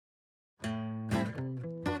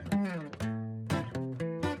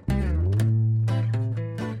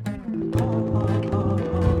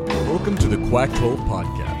Welcome to the Quack 12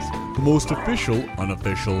 Podcast, the most official,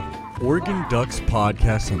 unofficial Oregon Ducks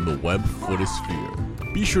podcast on the web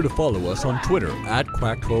footosphere. Be sure to follow us on Twitter at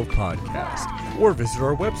Quack12Podcast or visit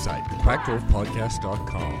our website,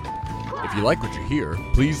 quack12podcast.com. If you like what you hear,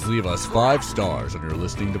 please leave us 5 stars on your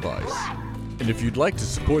listening device. And if you'd like to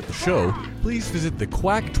support the show, please visit the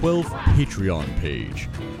Quack 12 Patreon page,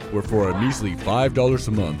 where for a measly $5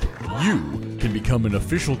 a month, you can become an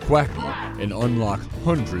official Quacky and unlock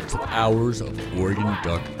hundreds of hours of Oregon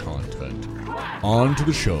Duck content. On to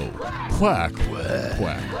the show. Quack, quack,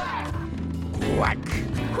 quack, quack,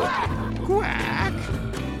 quack.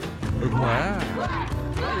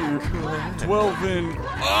 12 in.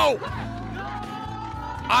 Oh!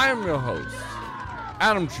 I am your host,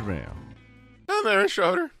 Adam Chamel. I'm Aaron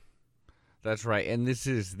Schroeder. That's right, and this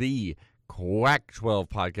is the Quack 12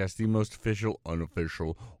 Podcast, the most official,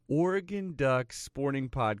 unofficial Oregon Ducks sporting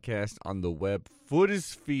podcast on the web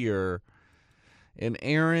footosphere. And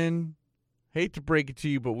Aaron, hate to break it to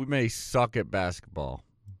you, but we may suck at basketball.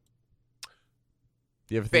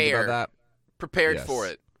 Do you ever think about that? Prepared for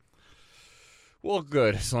it. Well,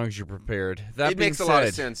 good, as long as you're prepared. That it makes a lot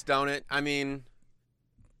of sense, don't it? I mean,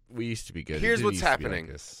 we used to be good. Here's what's happening.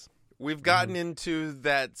 We've gotten into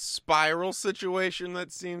that spiral situation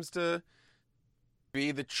that seems to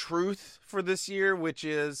be the truth for this year, which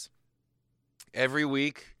is every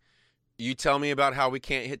week you tell me about how we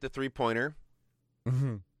can't hit the three-pointer.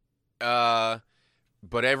 Mm-hmm.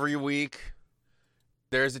 But every week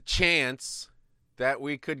there's a chance that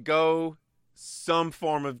we could go some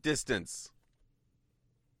form of distance.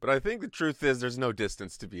 But I think the truth is there's no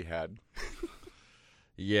distance to be had.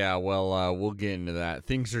 Yeah, well, we'll get into that.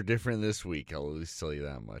 Things are different this week. I'll at least tell you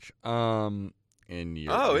that much. And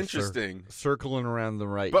you're interesting. Circling around the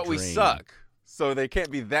right. But drain. We suck, so they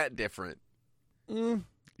can't be that different.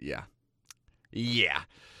 Yeah.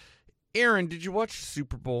 Aaron, did you watch the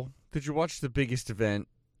Super Bowl? Did you watch the biggest event?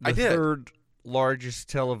 I did. The third largest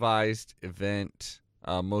televised event,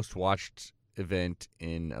 most watched event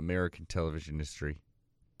in American television history.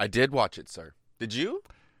 I did watch it, sir. Did you?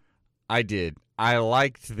 I did. I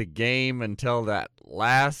liked the game until that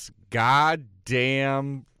last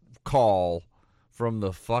goddamn call from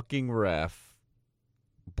the fucking ref.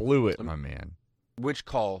 Blew it, my man. Which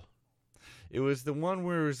call? It was the one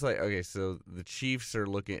where it was like, okay, so the Chiefs are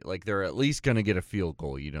looking like they're at least going to get a field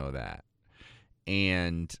goal. You know that.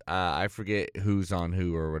 And I forget who's on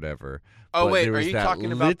who or whatever. Oh, but wait, there was are you that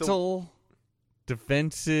talking about little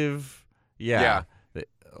defensive,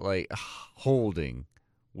 holding,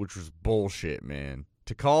 which was bullshit, man.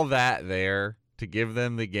 To call that there, to give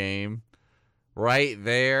them the game, right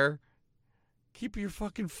there, keep your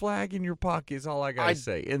fucking flag in your pocket is all I gotta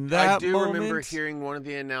say. In that I do moment, remember hearing one of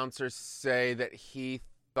the announcers say that he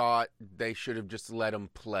thought they should have just let him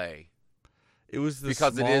play. It was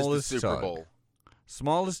because it is the Super Bowl.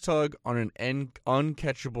 Smallest tug on an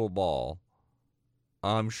uncatchable ball.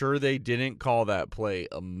 I'm sure they didn't call that play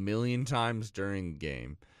a million times during the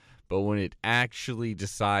game. But when it actually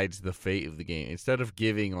decides the fate of the game, instead of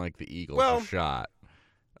giving like the Eagles a shot,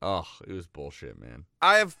 it was bullshit, man.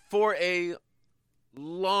 I have for a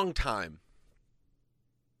long time,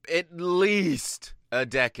 at least a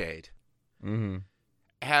decade,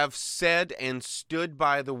 have said and stood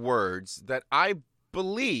by the words that I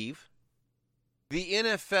believe the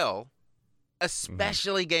NFL,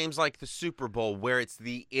 especially games like the Super Bowl, where it's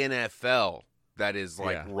the NFL that is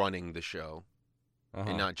running the show.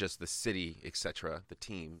 And not just the city, etc., the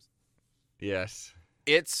teams. Yes.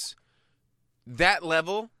 It's that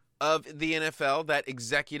level of the NFL, that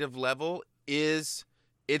executive level it's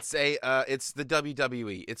the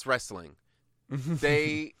WWE. It's wrestling.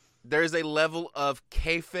 There's a level of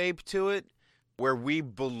kayfabe to it where we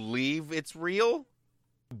believe it's real,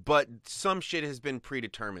 but some shit has been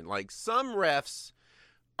predetermined. Like some refs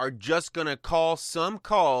are just going to call some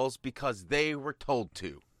calls because they were told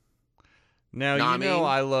to. Now,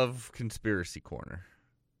 I love Conspiracy Corner.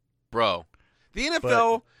 Bro, the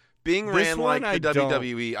NFL being ran like the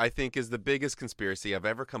WWE, I think, is the biggest conspiracy I've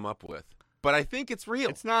ever come up with. But I think it's real.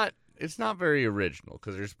 It's not very original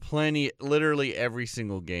because there's plenty, literally every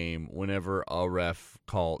single game, whenever a ref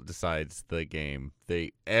decides the game,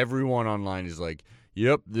 everyone online is like,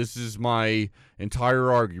 yep, this is my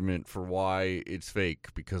entire argument for why it's fake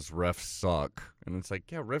because refs suck. And it's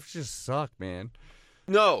like, yeah, refs just suck, man.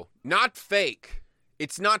 No, not fake.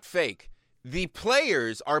 It's not fake. The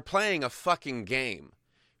players are playing a fucking game.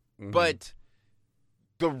 But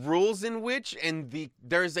the rules in which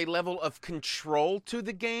there's a level of control to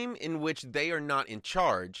the game in which they are not in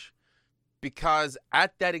charge. Because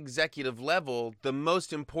at that executive level, the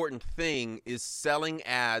most important thing is selling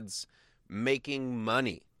ads, making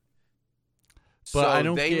money. But so I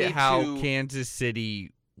don't they get need how to, Kansas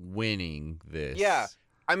City winning this. Yeah,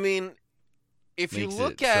 I mean, if you makes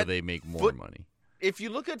look it at so they make more money. if you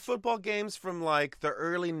look at football games from like the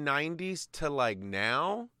early 90s to like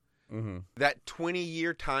now, that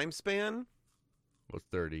 20-year time span, Well,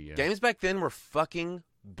 30, yeah. games back then were fucking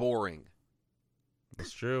boring.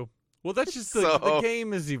 That's true. Well, that's just the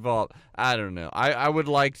game has evolved. I don't know. I would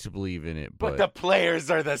like to believe in it, but the players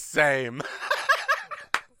are the same.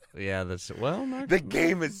 yeah, that's well. The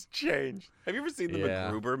game has changed. Have you ever seen the Yeah.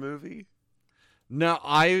 MacGruber movie? No,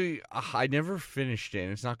 I never finished it.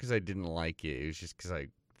 And it's not because I didn't like it. It was just because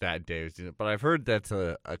that day I was doing it. But I've heard that's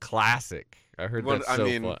a classic. I heard that's so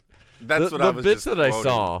fun. That's what the I was bits just that quoting. I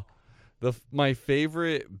saw. My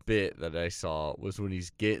favorite bit that I saw was when he's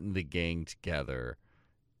getting the gang together,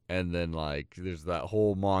 and then like there's that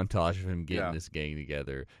whole montage of him getting this gang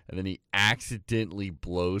together, and then he accidentally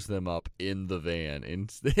blows them up in the van. In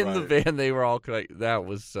the van, they were all like, that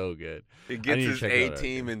was so good. He gets his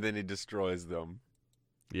A-team and then he destroys them.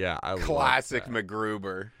 Yeah, I classic love that.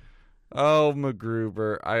 MacGruber. Oh,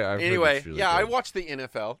 MacGruber. Anyway, really I good. watched the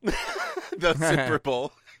NFL, the Super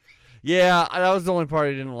Bowl. Yeah, that was the only part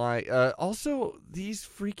I didn't like. Also, these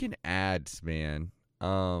freaking ads, man.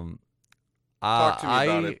 Talk to me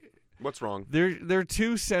about it. What's wrong? They're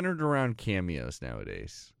too centered around cameos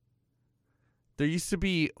nowadays. There used to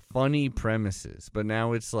be funny premises, but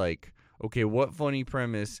now it's like, okay, what funny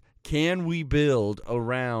premise can we build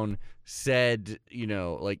around said,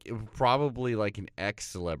 like probably like an X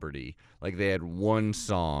celebrity? Like they had one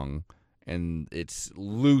song and it's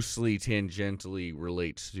loosely tangentially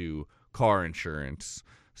relates to car insurance,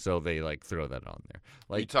 so they like throw that on there.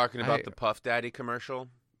 Like, you talking about the Puff Daddy commercial?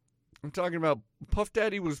 I'm talking about Puff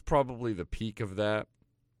Daddy was probably the peak of that.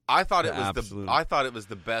 I thought it was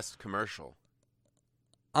the best commercial.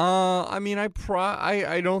 I mean,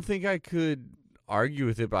 I don't think I could argue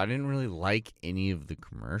with it, but I didn't really like any of the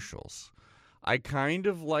commercials. I kind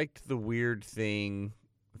of liked the weird thing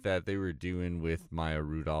that they were doing with Maya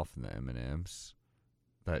Rudolph and the M&Ms,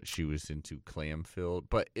 that she was into clam filled,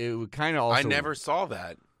 but it would kind of also. I never saw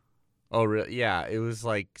that. Oh, really? Yeah, it was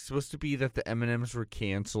like supposed to be that the M&Ms were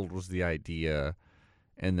canceled was the idea,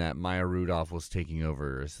 and that Maya Rudolph was taking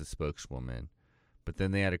over as the spokeswoman. But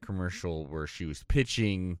then they had a commercial where she was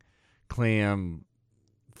pitching clam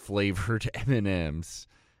flavored M&Ms,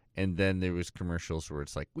 and then there was commercials where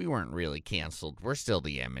it's like, we weren't really canceled. We're still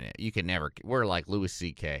the M&M. You can never. We're like Louis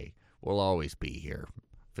C.K. We'll always be here,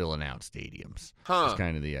 filling out stadiums. That's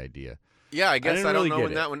kind of the idea. Yeah, I guess I don't know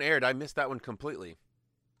when it. that one aired. I missed that one completely.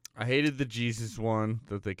 I hated the Jesus one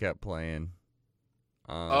that they kept playing.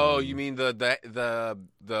 Oh, you mean the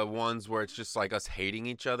ones where it's just like us hating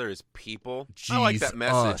each other as people? I like that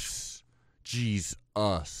message. Jeez,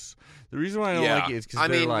 us. The reason why I don't like it is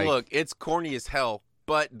because look, it's corny as hell,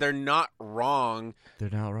 but they're not wrong. They're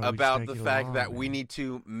not wrong about the fact that we need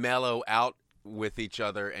to mellow out with each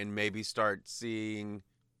other and maybe start seeing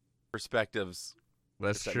perspectives.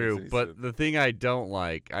 That's true, but the thing I don't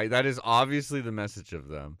like, that is obviously the message of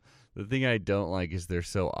them. The thing I don't like is they're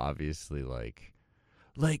so obviously like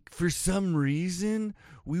for some reason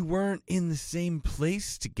we weren't in the same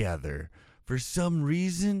place together. For some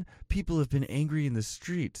reason, people have been angry in the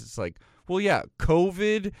streets. It's like, well, yeah,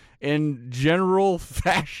 COVID and general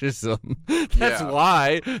fascism. That's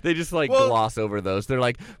why they just gloss over those. They're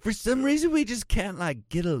like, for some reason, we just can't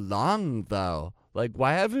get along though. Like,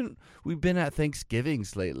 why haven't we been at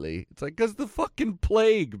Thanksgivings lately? It's like, because the fucking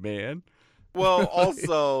plague, man. Well,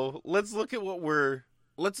 also, let's look at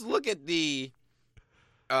the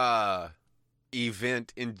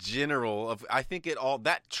event in general. I think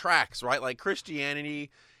that tracks, right? Like Christianity,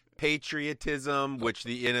 patriotism, which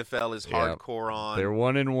the NFL is hardcore on. They're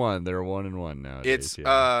 1-1. They're 1-1 nowadays. It's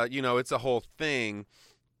it's a whole thing.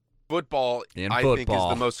 Football, I think, is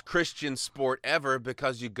the most Christian sport ever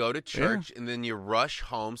because you go to church and then you rush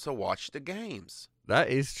home to watch the games. That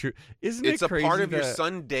is true. Isn't it crazy? It's a part of your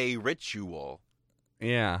Sunday ritual.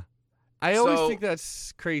 Yeah. I always think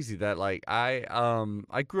that's crazy that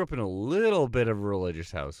I grew up in a little bit of a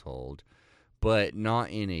religious household, but not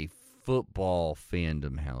in a football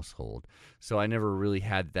fandom household. So I never really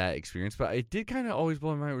had that experience, but it did kind of always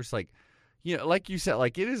blow my mind. It's like, like you said,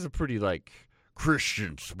 it is a pretty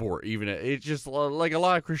Christian sport. Even it's just like a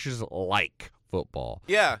lot of Christians like football.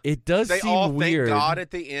 Yeah, it does. They seem all weird. thank God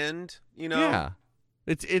at the end. Yeah,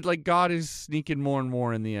 it's God is sneaking more and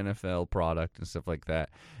more in the NFL product and stuff like that.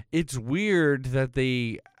 It's weird that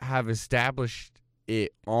they have established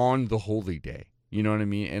it on the holy day. You know what I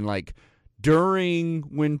mean? And during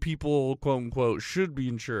when people, quote unquote, should be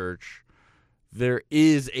in church, there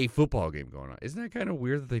is a football game going on. Isn't that kind of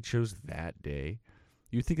weird that they chose that day?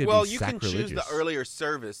 You think it'd be you can choose the earlier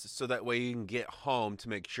service so that way you can get home to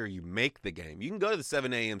make sure you make the game. You can go to the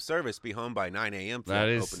 7 a.m. service, be home by 9 a.m. for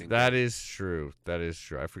the opening. That is true. That is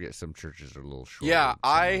true. I forget some churches are a little short. Yeah,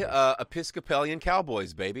 Episcopalian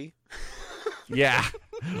Cowboys, baby. Yeah,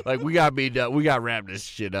 like we got to wrap this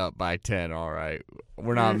shit up by 10. All right,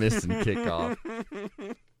 we're not missing kickoff.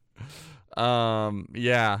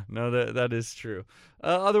 Yeah, no, that is true.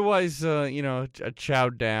 Otherwise, I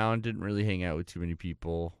chowed down, didn't really hang out with too many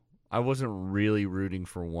people. I wasn't really rooting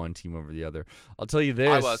for one team over the other. I'll tell you this.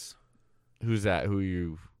 I was. Who's that?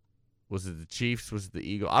 Was it the Chiefs? Was it the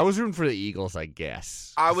Eagles? I was rooting for the Eagles, I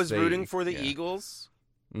guess. I was rooting for the Eagles.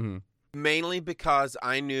 Mm-hmm. Mainly because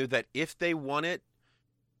I knew that if they won it,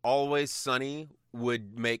 Always Sunny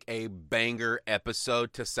would make a banger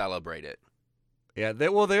episode to celebrate it. Yeah, they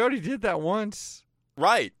already did that once.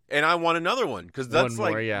 Right, and I want another one because that's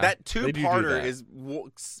that two-parter is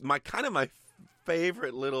my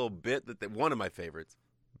favorite little bit one of my favorites.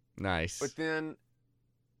 Nice.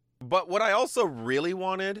 But what I also really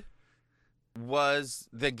wanted was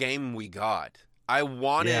the game we got. I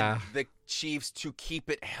wanted the Chiefs to keep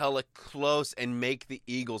it hella close and make the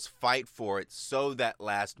Eagles fight for it, so that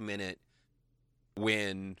last minute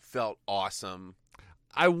win felt awesome.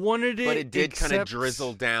 I wanted it, but it did kind of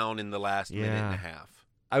drizzle down in the last minute and a half.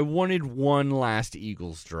 I wanted one last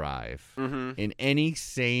Eagles drive, mm-hmm. and any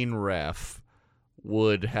sane ref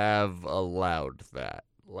would have allowed that.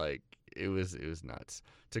 Like it was nuts.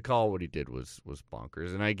 To call what he did was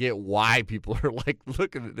bonkers, and I get why people are like,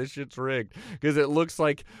 "Look at it, this shit's rigged," because it looks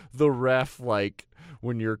like the ref, like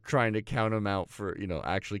when you're trying to count him out for,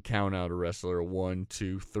 actually count out a wrestler 1,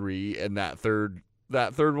 2, 3, and that third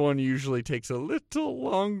one usually takes a little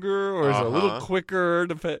longer or is a little quicker.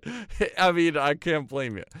 I mean, I can't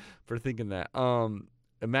blame you for thinking that.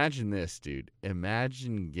 Imagine this, dude.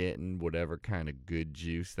 Imagine getting whatever kind of good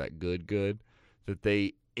juice, that good that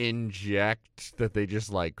they inject, that they just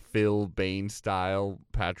like Phil Bain style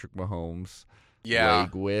Patrick Mahomes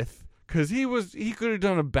leg with, because he could have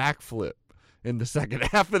done a backflip in the second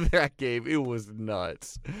half of that game. It was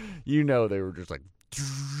nuts. They were just like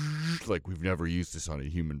we've never used this on a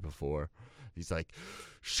human before. He's like,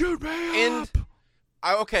 shoot me up.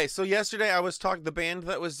 Okay, so yesterday I was talking, the band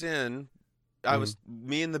that was in,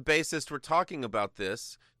 me and the bassist were talking about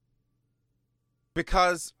this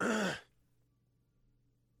because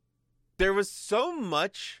there was so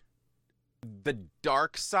much the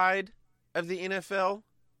dark side of the NFL.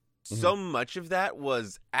 So much of that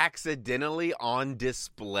was accidentally on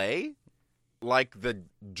display, like the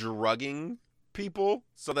drugging people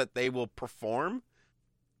so that they will perform.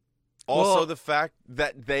 Also, the fact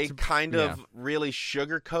that they kind of really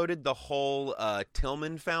sugarcoated the whole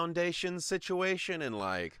Tillman Foundation situation and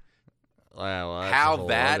how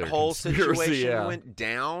that whole situation went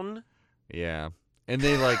down. Yeah. And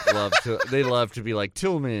they love to be like,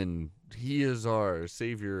 Tillman, he is our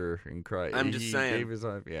savior in Christ. I'm just saying. Gave his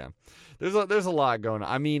life. Yeah. There's a lot going on.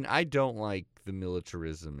 I mean, I don't like the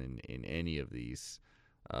militarism in any of these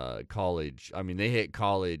college. I mean, they hit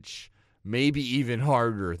college maybe even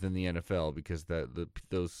harder than the NFL because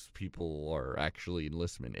those people are actually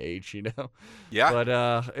enlistment age, Yeah.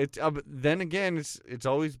 But then again, it's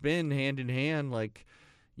always been hand in hand. Like,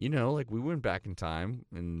 like we went back in time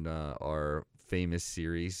in our famous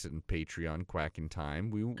series and Patreon Quack in Time.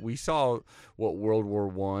 We saw what World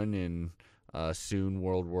War I and soon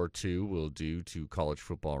World War II will do to college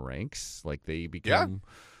football ranks. Like they become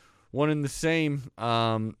one and the same.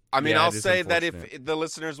 I'll say that if the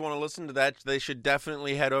listeners want to listen to that, they should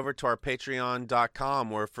definitely head over to our patreon.com,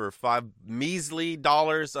 where for $5 measly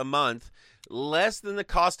a month, less than the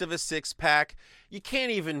cost of a 6-pack, you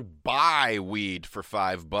can't even buy weed for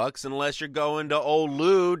 $5 unless you're going to old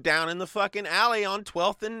Lou down in the fucking alley on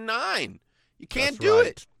 12th and 9. You can't do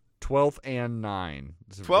it. 12th and 9.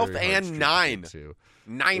 12th and 9.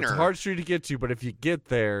 Niner. It's a hard street to get to, but if you get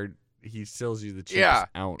there, he sells you the cheapest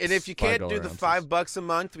ounce. And if you can't do the $5 a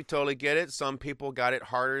month, we totally get it. Some people got it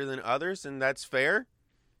harder than others, and that's fair.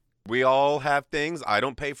 We all have things. I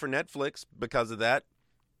don't pay for Netflix because of that.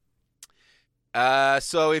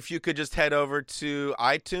 So if you could just head over to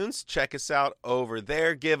iTunes, check us out over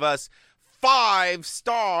there, give us 5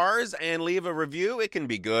 stars and leave a review. It can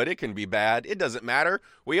be good, it can be bad, it doesn't matter.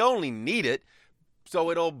 We only need it so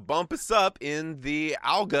it'll bump us up in the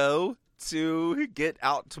algo to get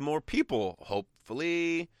out to more people,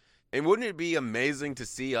 hopefully. And wouldn't it be amazing to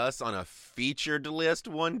see us on a featured list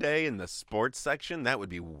one day in the sports section? That would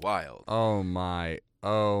be wild. Oh my.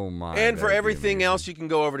 Oh, my. And for everything else, you can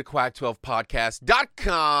go over to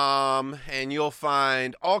quack12podcast.com, and you'll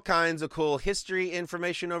find all kinds of cool history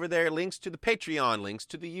information over there, links to the Patreon, links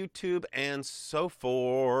to the YouTube, and so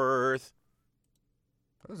forth.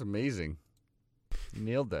 That was amazing. You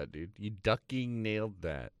nailed that, dude. You ducking nailed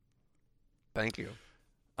that. Thank you.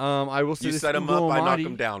 I will say you this, set him Ugo up, I knock Amadi.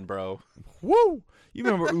 him down, bro. Woo! You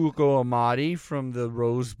remember Ugo Amadi from the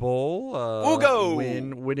Rose Bowl? Ugo!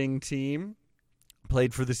 Winning team.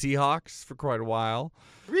 Played for the Seahawks for quite a while.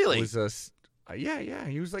 Really? Was yeah.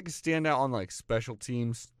 He was like a standout on like special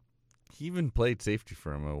teams. He even played safety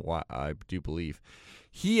for him, I do believe.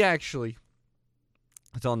 He actually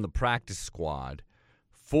is on the practice squad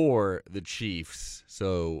for the Chiefs.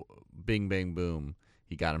 So, bing, bang, boom.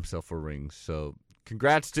 He got himself a ring. So,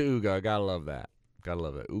 congrats to Ugo. I gotta love that.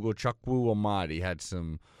 Ugo Chukwu Amadi had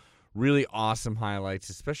some really awesome highlights,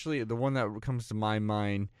 especially the one that comes to my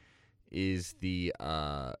mind is the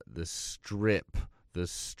strip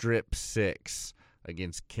 6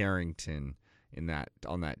 against Carrington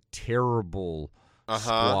on that terrible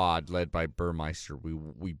squad led by Burmeister.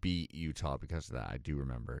 We beat Utah because of that. I do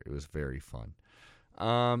remember. It was very fun.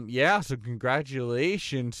 So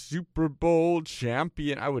congratulations, Super Bowl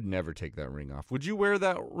champion. I would never take that ring off. Would you wear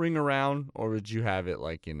that ring around, or would you have it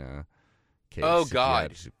like in a case? Oh,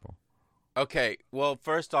 God. Super Bowl? Okay, well,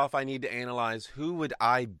 first off, I need to analyze who would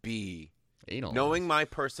I be. Knowing my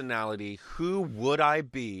personality, who would I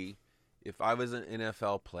be if I was an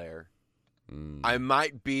NFL player? I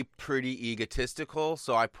might be pretty egotistical,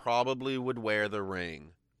 so I probably would wear the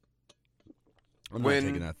ring. I'm not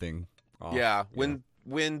taking that thing off. Yeah,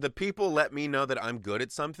 when the people let me know that I'm good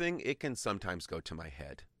at something, it can sometimes go to my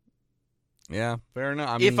head. Yeah, fair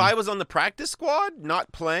enough. If I was on the practice squad,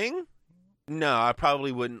 not playing, no, I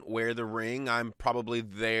probably wouldn't wear the ring. I'm probably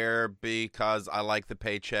there because I like the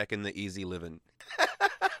paycheck and the easy living.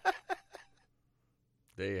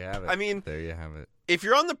 There you have it. I mean, there you have it. If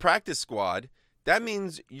you're on the practice squad, that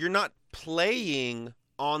means you're not playing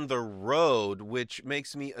on the road, which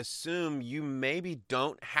makes me assume you maybe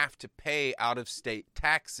don't have to pay out-of-state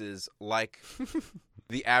taxes like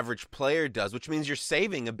the average player does, which means you're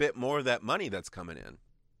saving a bit more of that money that's coming in.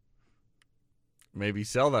 Maybe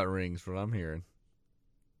sell that ring's what I'm hearing.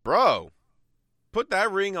 Bro, put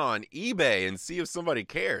that ring on eBay and see if somebody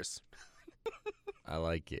cares. I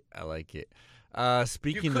like it.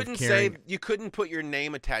 Speaking of you couldn't put your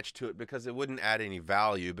name attached to it because it wouldn't add any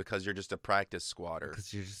value because you're just a practice squatter.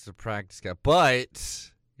 Because you're just a practice guy.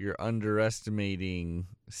 But you're underestimating,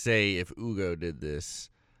 say, if Ugo did this,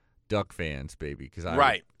 Duck fans, baby. Because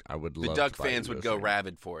I would love the Duck to buy fans Ugo's would go ring.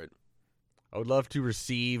 rabid for it. I would love to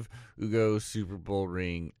receive Ugo's Super Bowl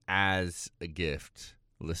ring as a gift,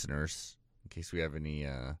 listeners, in case we have any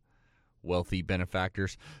wealthy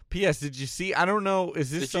benefactors. P.S. Did you see? I don't know.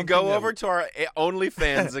 Is this If you something go that over to our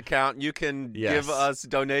OnlyFans account, you can Yes. give us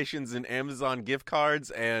donations in Amazon gift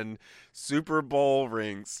cards and Super Bowl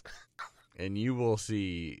rings. and you will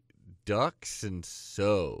see ducks and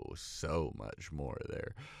so much more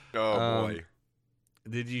there. Oh, boy.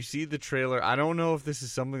 Did you see the trailer? I don't know if this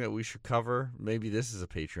is something that we should cover. Maybe this is a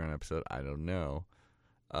Patreon episode. I don't know.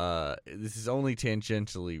 This is only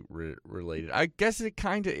tangentially related. I guess it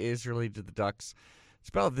kind of is related to the Ducks. It's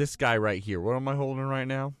about this guy right here. What am I holding right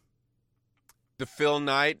now? The Phil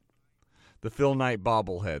Knight. The Phil Knight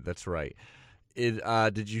bobblehead. That's right.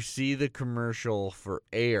 Did you see the commercial for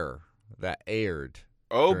Air that aired?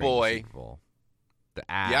 Oh, during the boy. Super Bowl? The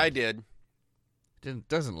ad. Yeah, I did. It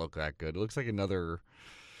doesn't look that good. It looks like another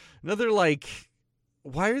like,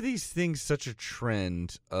 why are these things such a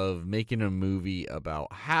trend of making a movie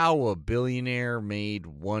about how a billionaire made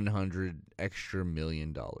 $100 extra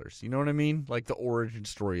million? You know what I mean? Like the origin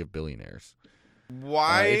story of billionaires.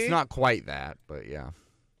 Why? It's not quite that, but yeah.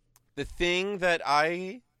 The thing that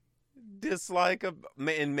I dislike,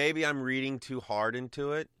 and maybe I'm reading too hard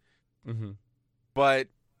into it, but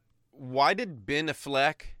why did Ben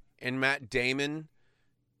Affleck and Matt Damon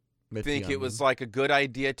think it was like a good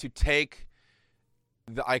idea to take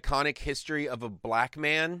the iconic history of a black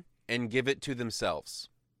man and give it to themselves?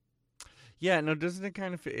 Yeah, no, doesn't it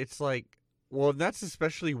kind of, it's like, well, that's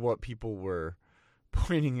especially what people were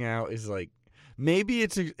pointing out is like, maybe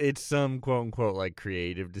it's some quote unquote like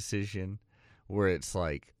creative decision where it's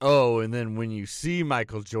like, oh, and then when you see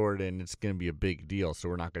Michael Jordan, it's going to be a big deal, so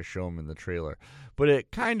we're not going to show him in the trailer. But it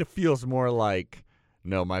kind of feels more like,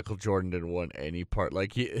 no, Michael Jordan didn't want any part.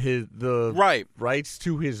 Like the rights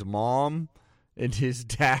to his mom and his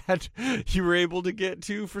dad, you were able to get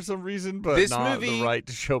to for some reason, but not the right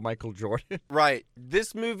to show Michael Jordan. Right.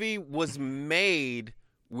 This movie was made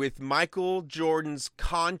with Michael Jordan's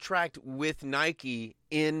contract with Nike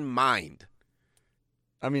in mind.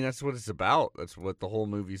 I mean, that's what it's about. That's what the whole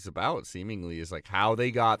movie's about, seemingly, is like how they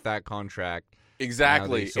got that contract.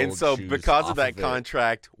 Exactly. And so because of that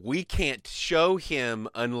contract, we can't show him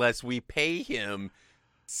unless we pay him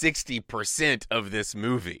 60% of this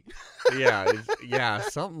movie. Yeah,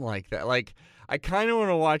 something like that. Like, I kind of want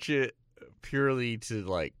to watch it purely to,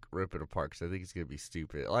 like, rip it apart because I think it's going to be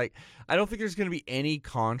stupid. Like, I don't think there's going to be any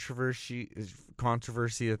controversy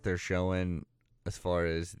that they're showing as far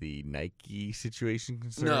as the Nike situation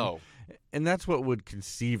concerned. No. And that's what would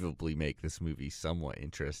conceivably make this movie somewhat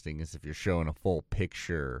interesting, is if you're showing a full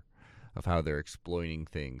picture of how they're exploiting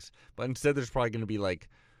things. But instead there's probably going to be like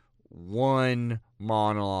one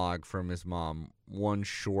monologue from his mom, one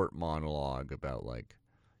short monologue about like,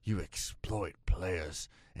 you exploit players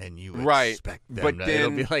and you expect them but to. Then,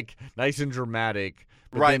 it'll be like nice and dramatic.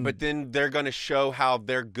 But then they're going to show how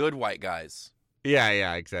they're good white guys.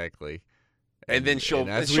 Yeah, exactly. And then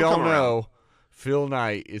as we all know, Phil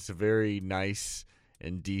Knight is a very nice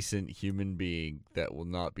and decent human being that will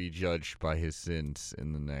not be judged by his sins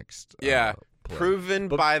in the next play. Proven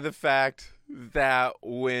by the fact that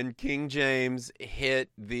when King James hit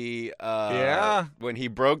the when he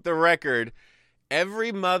broke the record,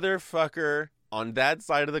 every motherfucker on that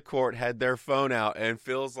side of the court had their phone out and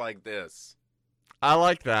feels like this. I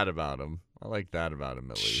like that about him. At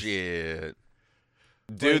least. Shit.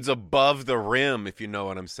 Dude's above the rim, if you know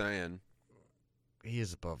what I'm saying. He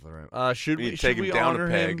is above the rim. Should we down honor a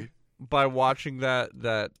peg him by watching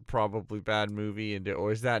that probably bad movie,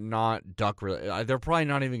 or is that not Duck related? They're probably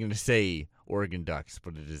not even going to say Oregon Ducks,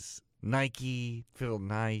 but it is Nike, Phil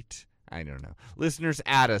Knight. I don't know. Listeners,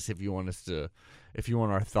 add us if you want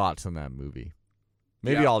our thoughts on that movie.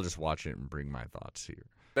 Maybe I'll just watch it and bring my thoughts here.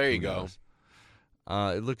 There you go.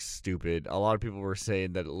 It looks stupid. A lot of people were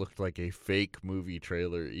saying that it looked like a fake movie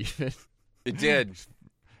trailer. Even it did.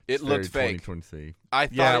 It looked fake. 2023. I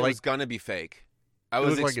thought it was gonna be fake. I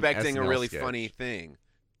was expecting like a really sketch. funny thing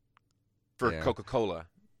for Coca-Cola.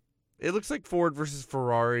 It looks like Ford versus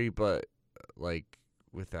Ferrari, but like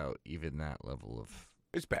without even that level of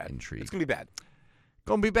it's bad. Intrigue. It's gonna be bad.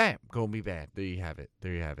 Gonna be bad. There you have it.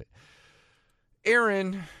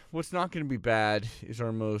 Aaron, what's not gonna be bad is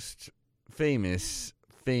our most famous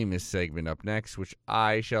segment up next, which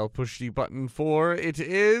I shall push the button for. It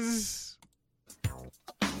is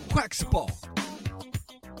Quacksball.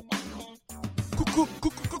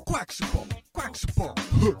 Quacksball.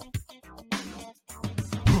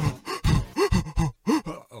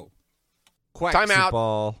 Uh-oh. Time out.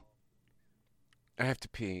 Quacksball. I have to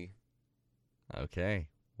pee. Okay.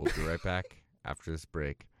 We'll be right back after this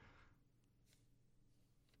break.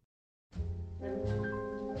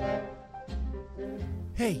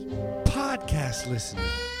 Hey, podcast listener.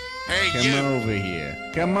 Hey, Come over here.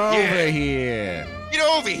 Get over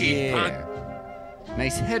here, Yeah.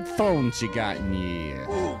 Nice headphones you got in your ear.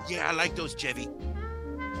 Oh, yeah, I like those, Chevy.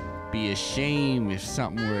 Be a shame if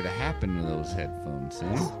something were to happen to those headphones,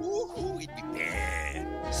 eh? Ooh, it'd be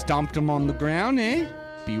bad. Stomped them on the ground, eh?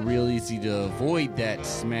 Be real easy to avoid that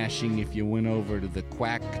smashing if you went over to the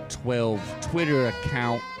Quack12 Twitter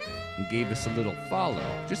account and gave us a little follow.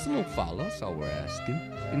 Just a little follow, that's all we're asking.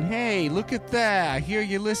 And hey, look at that. I hear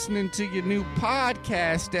you listening to your new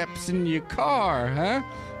podcast eps in your car, huh?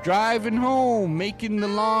 Driving home, making the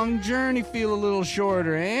long journey feel a little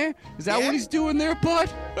shorter, eh? Is that what he's doing there, bud?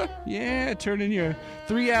 Yeah, turning your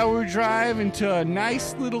 3-hour drive into a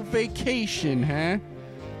nice little vacation, huh?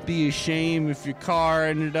 Be a shame if your car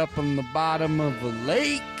ended up on the bottom of a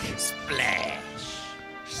lake.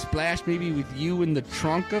 Splash maybe with you in the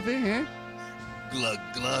trunk of it, huh? Glug,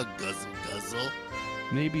 glug, guzzle, guzzle.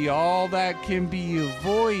 Maybe all that can be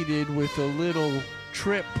avoided with a little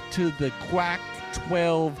trip to the Quack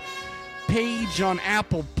 12 page on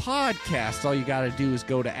Apple Podcasts. All you got to do is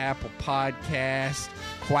go to Apple Podcast,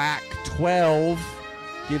 Quack 12,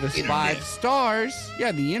 give us 5 stars.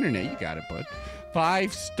 Yeah, the internet, you got it, bud.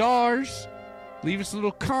 5 stars. Leave us a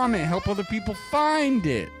little comment. Help other people find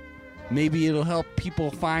it. Maybe it'll help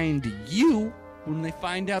people find you when they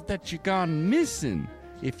find out that you're gone missing,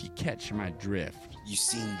 if you catch my drift. You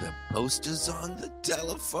seen the posters on the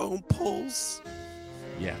telephone poles?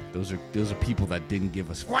 Yeah, those are people that didn't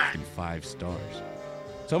give us fucking 5 stars.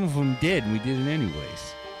 Some of them did, and we did it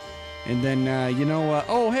anyways. And then,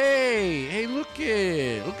 oh, hey, look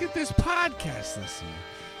at this podcast listener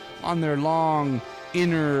on their long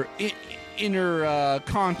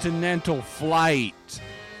intercontinental flight,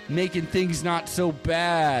 making things not so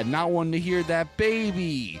bad, not wanting to hear that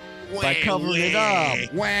baby by covering it up.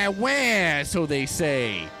 Wah, wah, so they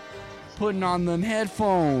say. putting on them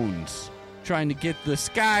headphones, trying to get the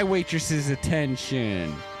Sky Waitress's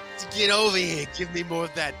attention. Get over here. Give me more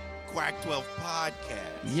of that Quack 12 podcast.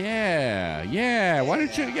 Yeah. Why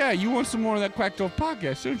don't you? Yeah, you want some more of that Quack 12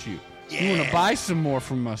 podcast, don't you? Yeah. You want to buy some more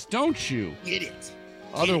from us, don't you? Get it.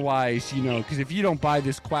 Otherwise, because if you don't buy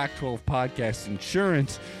this Quack 12 podcast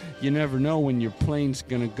insurance, you never know when your plane's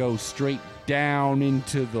going to go straight down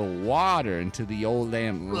into the water, into the old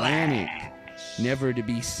Atlantic, never to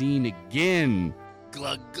be seen again.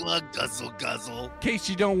 Glug, glug, guzzle, guzzle. In case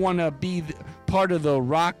you don't want to be part of the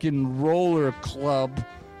rock and roller club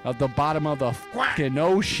at the bottom of the fucking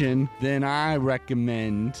ocean, then I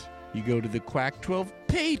recommend you go to the Quack 12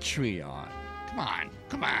 Patreon.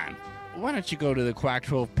 Come on. Why don't you go to the Quack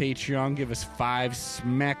 12 Patreon, give us 5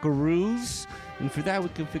 smackaroos, and for that we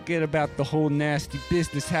can forget about the whole nasty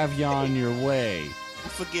business, have you on your way.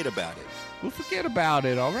 Forget about it. We'll forget about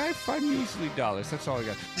it, all right? $5 measly, that's all I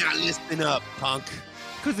got. Now listen up, punk.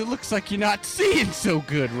 Because it looks like you're not seeing so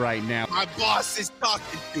good right now. My boss is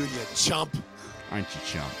talking to you, chump. Aren't you,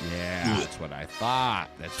 chump? Yeah, that's what I thought.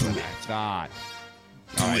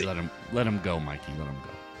 All right, let him go, Mikey. Let him go.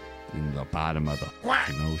 In the bottom of the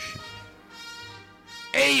fucking ocean.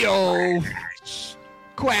 Ayo!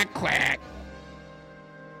 Quack, quack.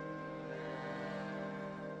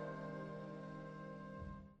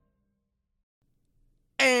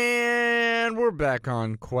 And we're back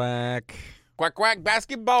on Quack. Quack, quack,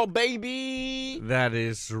 basketball, baby. That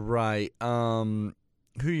is right. Who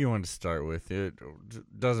you want to start with? It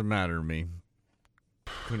doesn't matter to me.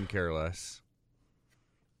 Couldn't care less.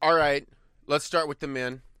 All right, let's start with the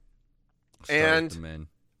men. Start with the men.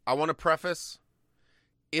 I want to preface,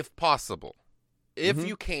 if possible, if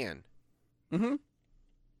you can,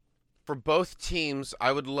 for both teams,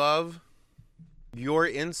 I would love your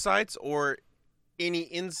insights or any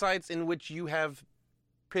insights in which you have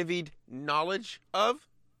privied knowledge of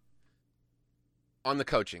on the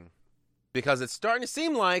coaching. Because it's starting to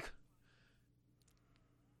seem like,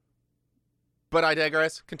 but I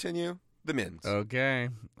digress. Continue. The men's. Okay,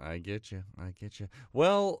 I get you.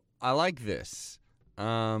 Well, I like this.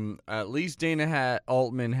 At least Dana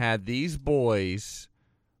Altman had these boys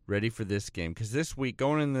ready for this game. Because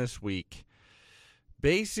going in this week,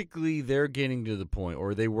 basically they're getting to the point,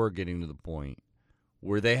 or they were getting to the point,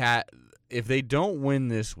 where if they don't win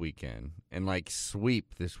this weekend and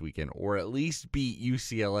sweep this weekend, or at least beat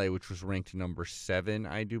UCLA, which was ranked number 7,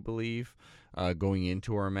 I do believe, going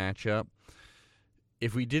into our matchup.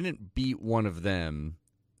 If we didn't beat one of them,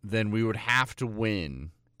 then we would have to win,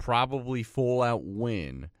 probably full out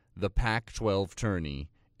win, the Pac-12 tourney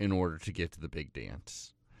in order to get to the big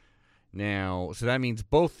dance. Now, so that means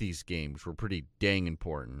both these games were pretty dang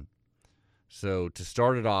important. So to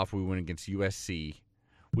start it off, we went against USC,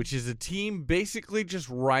 which is a team basically just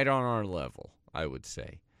right on our level, I would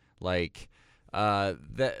say. They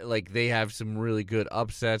have some really good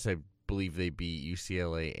upsets. I believe they beat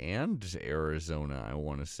UCLA and Arizona, I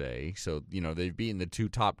want to say. So, they've beaten the 2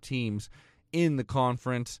 top teams in the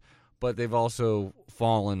conference, but they've also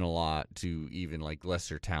fallen a lot to even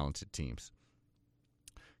lesser talented teams.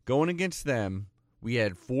 Going against them, we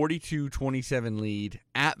had 42-27 lead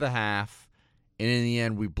at the half, and in the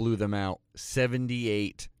end we blew them out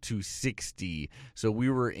 78-60. So we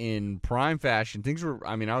were in prime fashion. I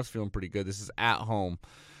was feeling pretty good. This is at home.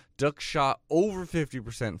 Ducks shot over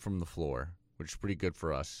 50% from the floor, which is pretty good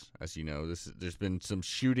for us. As you know, there's been some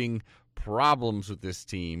shooting problems with this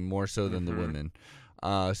team, more so than the women.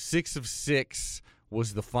 6 of 6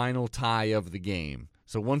 was the final tie of the game.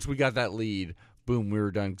 So once we got that lead, boom, we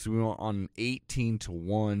were done. So we went on an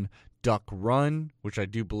 18-1 Duck run, which I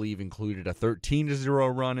do believe included a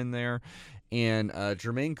 13-0 run in there. And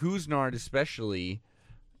Jermaine Couisnard especially,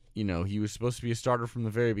 he was supposed to be a starter from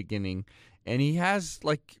the very beginning. And he has,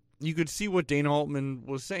 you could see what Dana Altman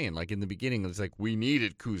was saying. In the beginning, it's we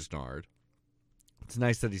needed Couisnard. It's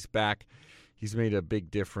nice that he's back. He's made a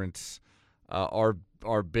big difference. Our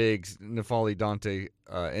bigs, N'Faly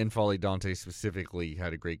Dante specifically,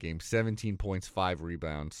 had a great game. 17 points, 5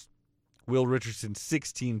 rebounds. Will Richardson,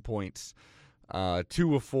 16 points,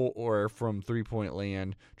 2 of 4 from three-point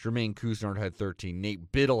land. Jermaine Couisnard had 13.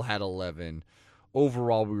 Nate Biddle had 11.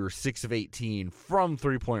 Overall, we were 6 of 18 from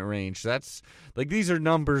three-point range. That's these are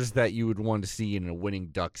numbers that you would want to see in a winning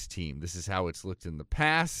Ducks team. This is how it's looked in the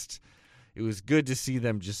past. It was good to see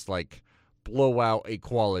them just blow out a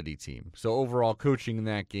quality team. So overall, coaching in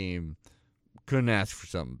that game, couldn't ask for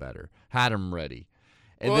something better. Had them ready.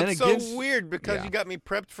 And well, then it's so weird because you got me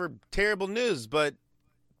prepped for terrible news, but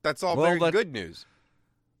that's all very good news.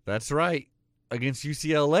 That's right. Against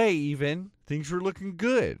UCLA, even, things were looking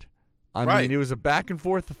good. I Right. mean, it was a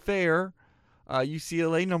back-and-forth affair.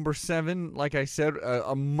 UCLA number 7, like I said,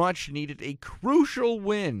 a much-needed, a crucial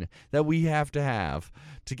win that we have to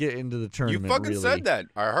get into the You tournament. fucking really. said that.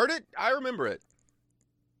 I heard it. I remember it.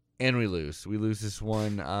 And we lose. We lose this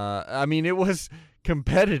one. I mean, it was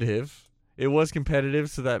competitive. It was competitive,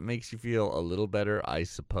 so that makes you feel a little better, I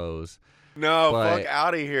suppose. No, But- fuck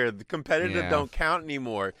out of here. The competitive Yeah. don't count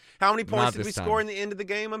anymore. How many points Not did we this score time. in the end of the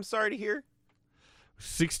game? I'm sorry to hear.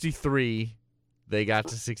 63. They got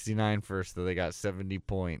to 69 first, though they got 70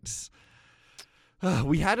 points.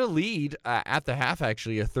 We had a lead at the half,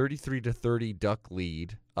 actually, a 33-30 Duck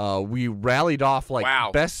lead. We rallied off like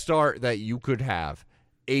Wow. best start that you could have,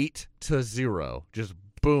 8-0, just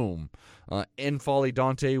boom. N'Faly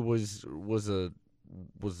Dante was a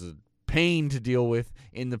pain to deal with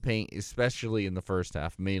in the paint, especially in the first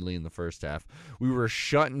half, mainly in the first half. We were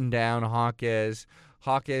shutting down Hawkes,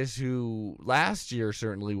 who last year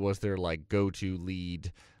certainly was their like go-to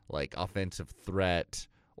lead, like offensive threat,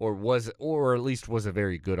 or at least was a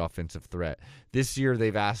very good offensive threat. This year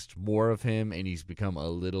they've asked more of him, and he's become a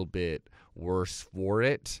little bit worse for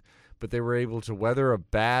it. But they were able to weather a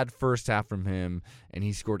bad first half from him, and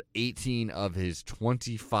he scored 18 of his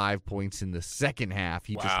 25 points in the second half.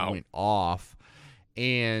 He just Wow. went off,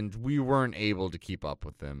 and we weren't able to keep up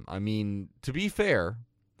with him. I mean, to be fair,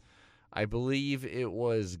 I believe it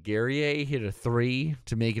was Guerrier hit a 3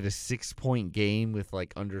 to make it a 6-point game with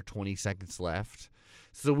like under 20 seconds left.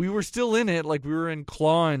 So we were still in it, like we were in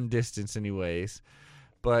clawing distance anyways.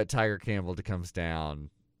 But Tiger Campbell comes down,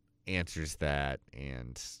 answers that,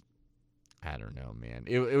 and I don't know, man.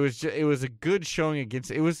 It was a good showing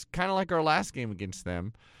against. It was kind of like our last game against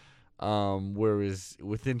them, where it was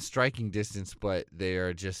within striking distance, but they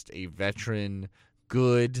are just a veteran,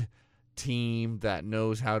 good team that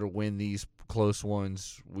knows how to win these close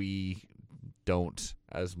ones. We don't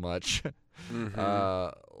as much.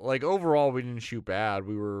 Like overall, we didn't shoot bad.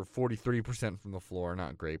 We were 43% from the floor,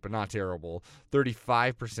 not great, but not terrible.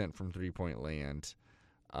 35% from 3-point land.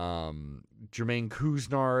 Jermaine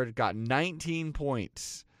Couisnard got 19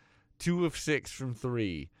 points, 2 of 6 from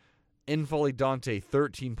 3. N'Faly Dante,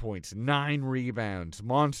 13 points, 9 rebounds.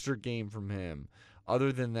 Monster game from him.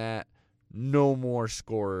 Other than that, no more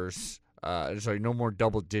scorers. No more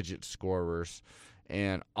double-digit scorers.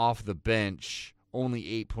 And off the bench, only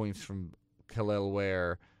 8 points from Kel'el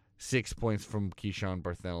Ware, 6 points from Keyshawn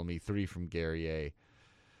Bartholomew, 3 from Guerrier.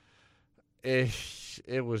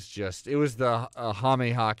 It was the Jaime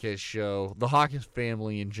Jaquez show. The Jaquez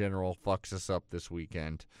family in general fucks us up this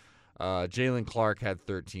weekend. Jalen Clark had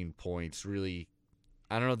 13 points. Really,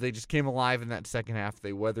 I don't know. They just came alive in that second half.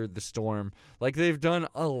 They weathered the storm like they've done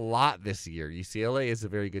a lot this year. UCLA is a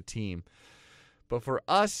very good team. But for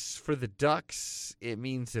us, for the Ducks, it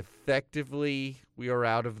means effectively we are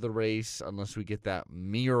out of the race unless we get that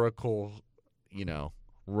miracle,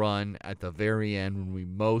 run at the very end when we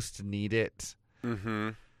most need it.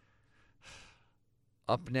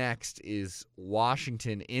 Up next is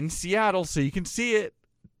Washington in Seattle, so you can see it.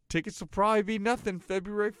 Tickets will probably be nothing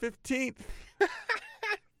February 15th.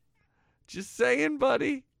 Just saying,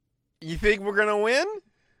 buddy. You think we're gonna win?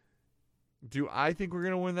 Do I think we're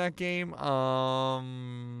going to win that game? I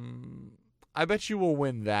bet you we'll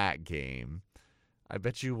win that game.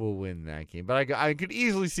 But I could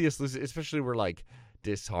easily see us lose, especially we're like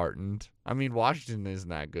disheartened. I mean, Washington isn't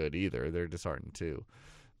that good either. They're disheartened too.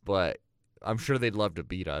 But I'm sure they'd love to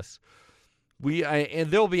beat us. And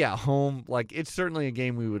they'll be at home. Like, it's certainly a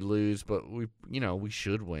game we would lose, but we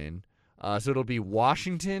should win. So it'll be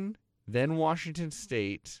Washington, then Washington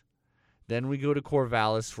State. Then we go to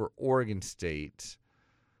Corvallis for Oregon State.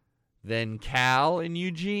 Then Cal in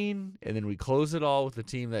Eugene. And then we close it all with the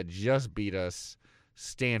team that just beat us,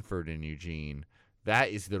 Stanford in Eugene.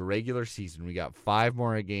 That is the regular season. We got 5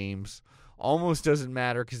 more games. Almost doesn't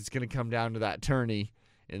matter because it's going to come down to that tourney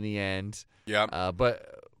in the end. Yeah.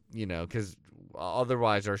 But, because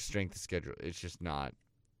otherwise our strength of schedule, it's just not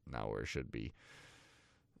where it should be.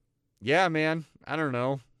 Yeah, man. I don't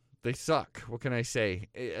know. They suck. What can I say?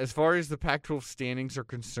 As far as the Pac-12 standings are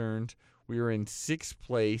concerned, we are in 6th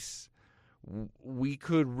place. We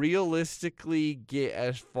could realistically get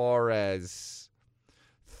as far as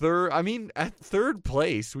third. I mean, at 3rd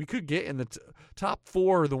place, we could get in the top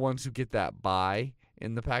 4 are the ones who get that bye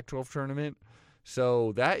in the Pac-12 tournament.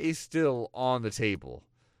 So that is still on the table.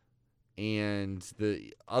 And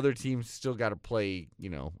the other teams still got to play,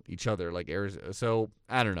 each other like Arizona. So,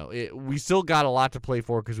 I don't know. We still got a lot to play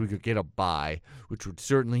for because we could get a bye, which would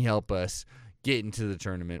certainly help us get into the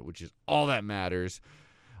tournament, which is all that matters.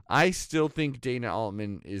 I still think Dana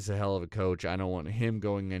Altman is a hell of a coach. I don't want him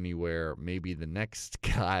going anywhere. Maybe the next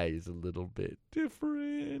guy is a little bit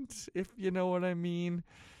different, if you know what I mean.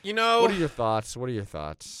 You know, What are your thoughts?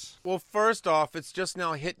 Well, first off, it's just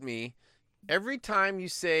now hit me. Every time you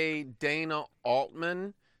say Dana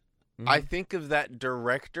Altman, I think of that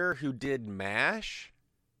director who did MASH.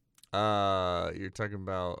 You're talking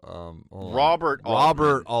about Robert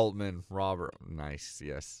Altman. Robert, nice,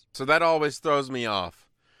 yes. So that always throws me off.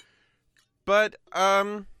 But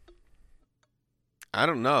I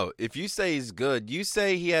don't know. If you say he's good, you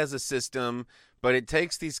say he has a system, but it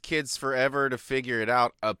takes these kids forever to figure it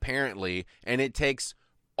out, apparently, and it takes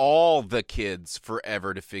all the kids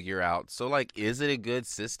forever to figure out. So, like, is it a good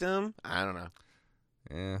system? I don't know.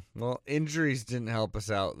 Yeah. Well, injuries didn't help us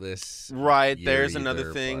out this Right. year There's either,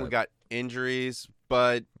 another thing. but- We got injuries,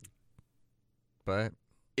 but But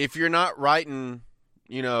if you're not writing,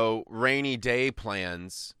 rainy day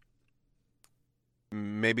plans,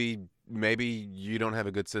 maybe you don't have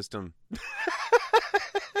a good system.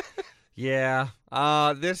 yeah,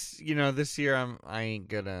 this year I ain't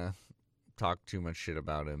gonna talk too much shit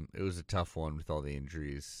about him. It was a tough one with all the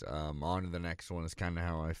injuries. On to the next one is kind of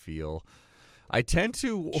how I feel. I tend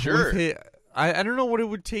to Sure. I don't know what it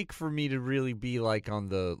would take for me to really be like on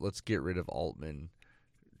the let's get rid of Altman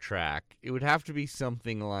track. It would have to be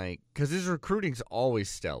something like, because his recruiting's always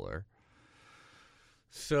stellar.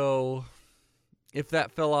 So if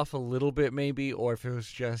that fell off a little bit maybe, or if it was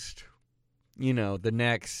just, the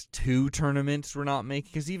next 2 tournaments we're not making,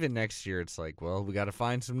 because even next year it's like, well, we got to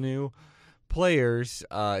find some new players.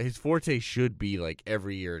 His forte should be like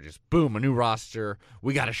every year, just boom, a new roster.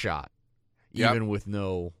 We got a shot, Yep. even with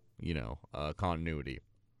no, continuity.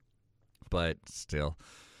 But still,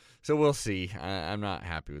 so we'll see. I'm not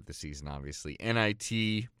happy with the season, obviously.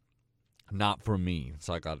 NIT, not for me. That's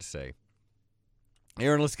all I got to say.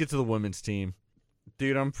 Aaron, let's get to the women's team.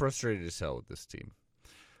 Dude, I'm frustrated as hell with this team.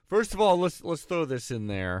 First of all, let's throw this in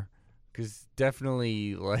there, because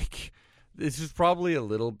definitely, like, this is probably a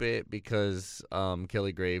little bit because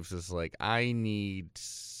Kelly Graves was like, I need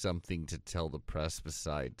something to tell the press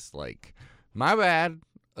besides, like, my bad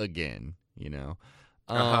again,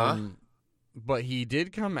 But he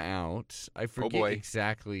did come out. I forget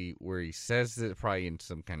exactly where he says it, probably in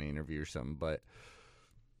some kind of interview or something, but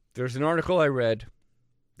there's an article I read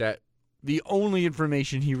that the only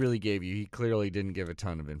information he really gave you, he clearly didn't give a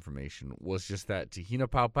ton of information, was just that Te-Hina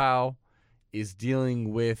Paopao is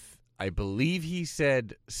dealing with, I believe he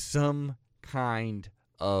said, some kind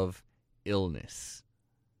of illness.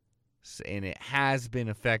 And it has been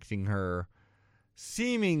affecting her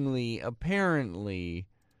seemingly, apparently,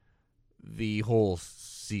 the whole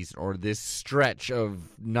season, or this stretch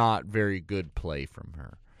of not very good play from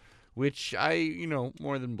her, which I,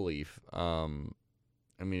 more than believe.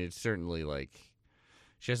 I mean, it's certainly like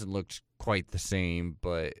she hasn't looked quite the same,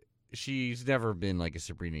 but she's never been like a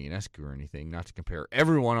Sabrina Ionescu or anything. Not to compare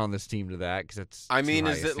everyone on this team to that, because that's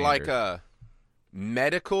is it like a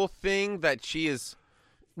medical thing that she is?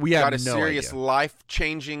 We have got a no serious idea.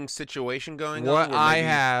 life-changing situation going on. What I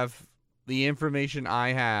have, the information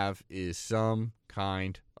I have is some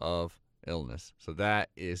kind of illness. So that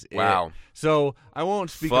is Wow. it. So I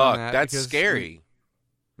won't speak on that. That's because scary.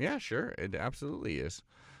 Yeah, sure. It absolutely is.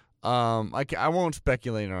 I won't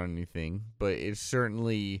speculate on anything, but it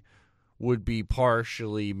certainly would be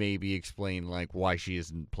partially maybe explain like why she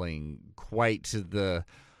isn't playing quite to the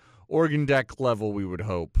Oregon Deck level we would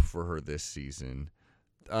hope for her this season.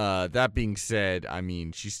 That being said, I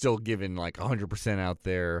mean, she's still giving like 100% out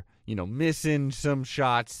there, missing some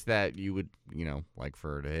shots that you would, like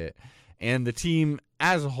for her to hit. And the team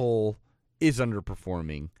as a whole is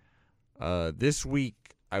underperforming. This week,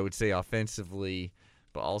 I would say offensively,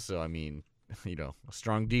 but also, I mean, a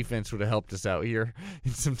strong defense would have helped us out here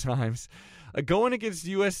in some times. Going against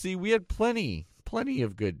USC, we had plenty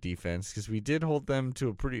of good defense because we did hold them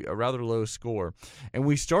to a rather low score, and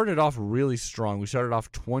we started off really strong. We started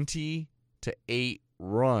off 20-8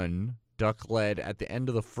 run, Duck led at the end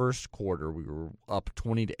of the first quarter. We were up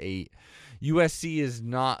 20-8. USC is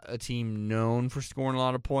not a team known for scoring a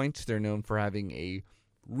lot of points. They're known for having a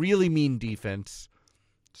really mean defense,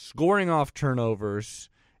 scoring off turnovers,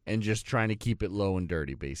 and just trying to keep it low and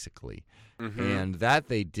dirty, basically. Mm-hmm. And that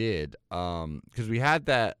they did, because we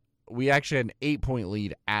actually had an 8-point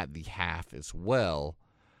lead at the half as well,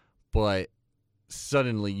 but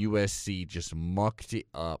suddenly USC just mucked it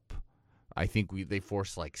up. I think they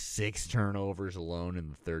forced like 6 turnovers alone in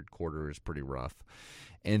the third quarter. Is pretty rough.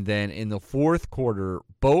 And then in the fourth quarter,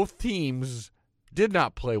 both teams did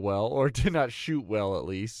not play well, or did not shoot well at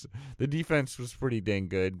least. The defense was pretty dang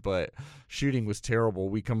good, but shooting was terrible.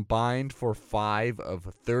 We combined for 5 of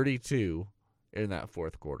 32 in that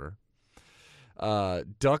fourth quarter.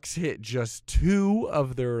 Ducks hit just 2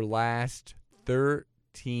 of their last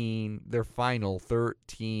 13, their final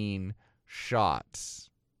 13 shots,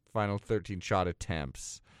 final 13 shot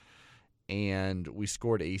attempts. And we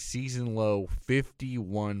scored a season-low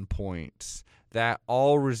 51 points. That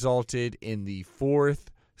all resulted in the 4th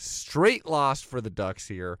straight loss for the Ducks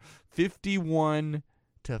here,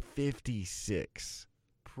 51-56.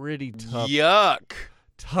 Pretty tough. Yuck.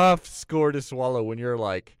 Tough score to swallow when you're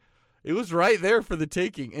like, it was right there for the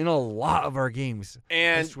taking in a lot of our games.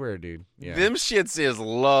 And I swear, dude. Yeah. them shits is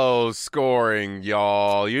low scoring,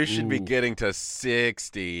 y'all. You should be getting to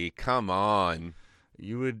 60. Come on.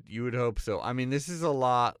 You would hope so. I mean, this is a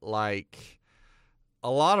lot like a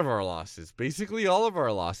lot of our losses. Basically, all of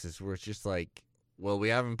our losses were just like, well, we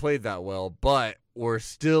haven't played that well, but we're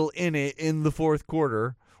still in it in the fourth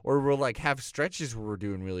quarter, or we'll like have stretches where we're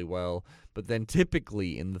doing really well, but then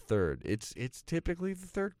typically in the third, it's typically the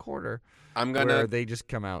third quarter where they just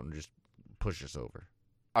come out and just push us over.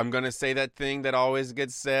 I'm gonna say that thing that always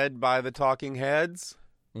gets said by the talking heads.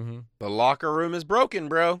 Mm-hmm. The locker room is broken,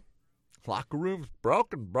 bro. Locker room's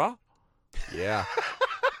broken, bro. Yeah.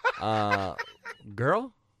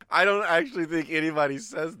 Girl? I don't actually think anybody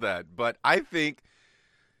says that, but I think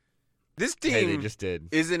this team Hey, they just did.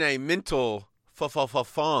 is in a mental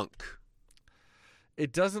funk.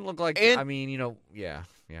 It doesn't look like, And- I mean, yeah.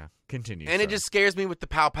 Continue. And it just scares me with the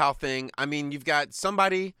pow thing. I mean, you've got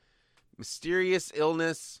somebody, mysterious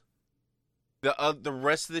illness. The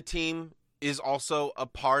rest of the team is also a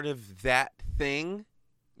part of that thing.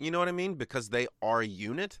 You know what I mean? Because they are a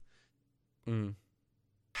unit. Mm.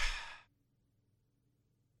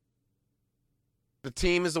 The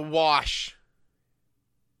team is a wash.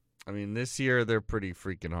 I mean, this year they're pretty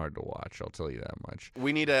freaking hard to watch. I'll tell you that much.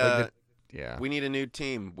 We need Yeah. We need a new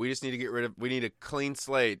team. We just need to we need a clean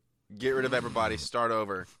slate. Get rid of everybody. Start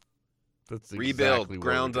over. That's Rebuild. exactly what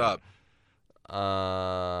Ground we're up. doing.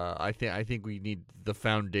 I think we need the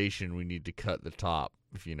foundation. We need to cut the top,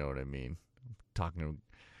 if you know what I mean. I'm talking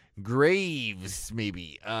Graves,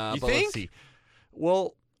 maybe. You but think? Let's see.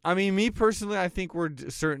 Well, I mean, me personally, I think we're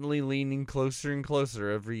certainly leaning closer and closer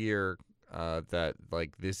every year. That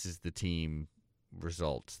like this is the team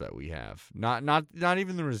results that we have. Not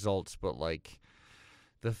even the results, but like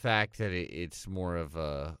the fact that it's more of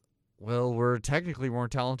a, well, we're technically more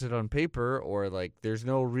talented on paper, or like there's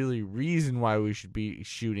no really reason why we should be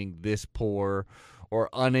shooting this poor or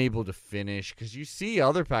unable to finish, because you see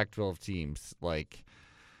other Pac-12 teams like,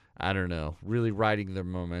 I don't know, really riding their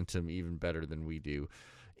momentum even better than we do.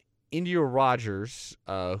 India Rogers,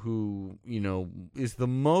 who, is the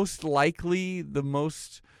most likely, the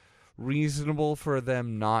most reasonable for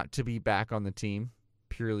them not to be back on the team,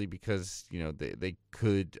 purely because, they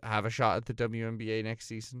could have a shot at the WNBA next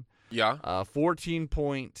season. Yeah. 14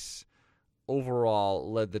 points overall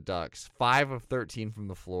led the Ducks, 5 of 13 from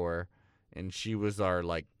the floor, and she was our,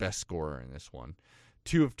 best scorer in this one.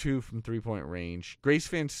 2 of 2 from three-point range. Grace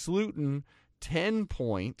Van Slooten, 10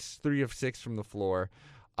 points, 3 of 6 from the floor.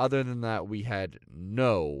 Other than that, we had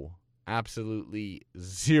absolutely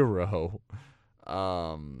zero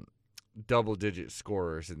double-digit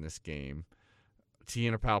scorers in this game.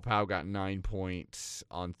 Tiana Pau got 9 points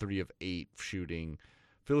on 3 of 8 shooting.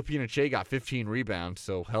 Filipina Che got 15 rebounds,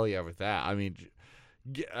 so hell yeah with that. I mean,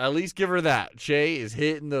 at least give her that. Che is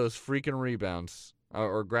hitting those freaking rebounds,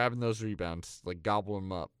 or grabbing those rebounds, gobbling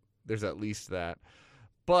them up. There's at least that.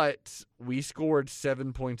 But we scored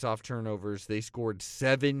 7 points off turnovers. They scored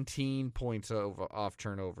 17 points off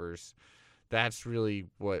turnovers. That's really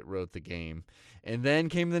what wrote the game. And then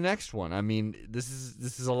came the next one. I mean, this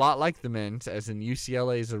is a lot like the men's, as in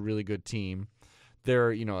UCLA is a really good team.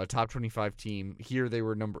 They're, a top 25 team. Here they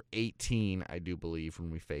were number 18, I do believe,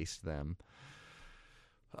 when we faced them.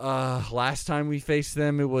 Last time we faced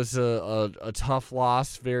them, it was a tough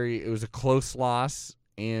loss. It was a close loss,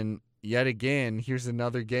 and yet again, here's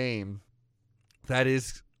another game that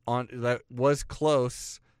was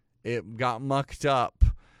close. It got mucked up.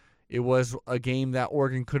 It was a game that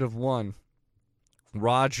Oregon could have won.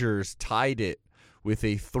 Rogers tied it with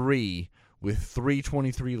a 3 with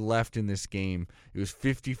 3:23 left in this game. It was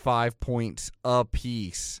 55 points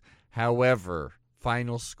apiece. However,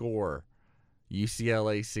 final score,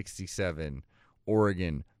 UCLA 67,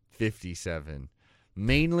 Oregon 57.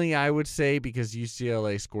 Mainly, I would say, because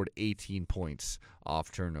UCLA scored 18 points off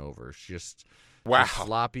turnovers. Just Wow.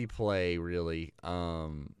 sloppy play, really.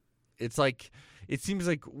 It's like it seems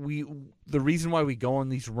like the reason why we go on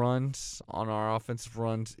these runs, on our offensive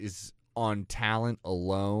runs, is on talent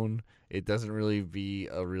alone. It doesn't really be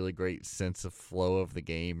a really great sense of flow of the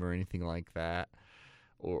game or anything like that,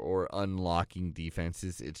 or unlocking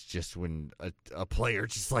defenses. It's just when a player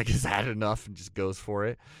just like has had enough and just goes for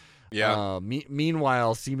it. Yeah.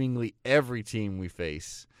 Meanwhile, seemingly every team we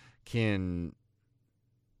face can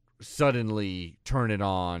suddenly turn it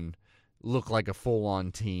on, look like a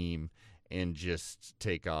full-on team, and just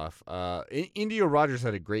take off. India Rogers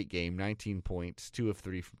had a great game, 19 points, 2 of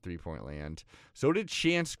 3 from three-point land. So did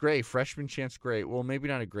Chance Gray, freshman Chance Gray. Well, maybe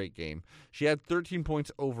not a great game. She had 13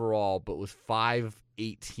 points overall, but was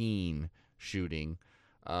 5-18 shooting.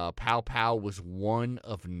 Pau Pau was 1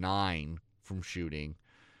 of 9 from shooting.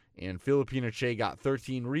 And Filipina Che got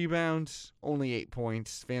 13 rebounds, only 8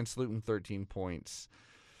 points. Van Sluten, 13 points.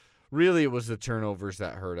 Really, it was the turnovers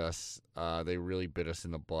that hurt us. They really bit us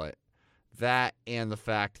in the butt. That and the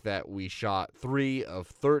fact that we shot 3 of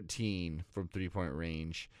 13 from three-point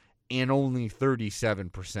range and only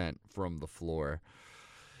 37% from the floor.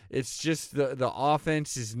 It's just the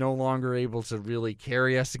offense is no longer able to really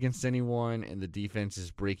carry us against anyone, and the defense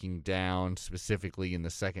is breaking down, specifically in the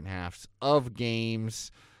second halves of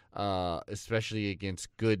games, especially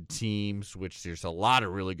against good teams, which there's a lot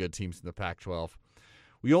of really good teams in the Pac-12.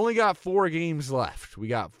 We only got 4 games left.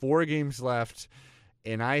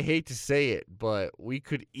 And I hate to say it, but we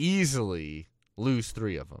could easily lose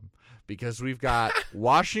 3 of them because we've got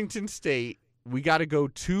Washington State. We got to go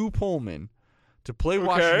to Pullman to play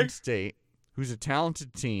Washington State, who's a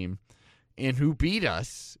talented team, and who beat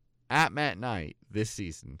us at Matt Knight this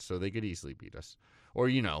season. So they could easily beat us. Or,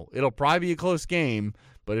 it'll probably be a close game,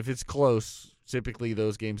 but if it's close, typically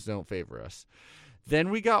those games don't favor us. Then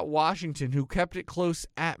we got Washington, who kept it close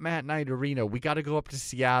at Matt Knight Arena. We got to go up to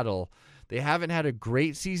Seattle. They haven't had a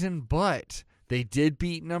great season, but they did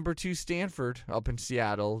beat number 2 Stanford up in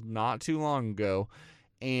Seattle not too long ago.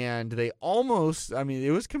 And they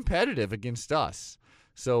it was competitive against us.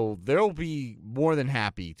 So they'll be more than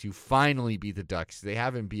happy to finally beat the Ducks. They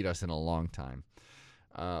haven't beat us in a long time.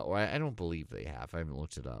 Or I don't believe they have. I haven't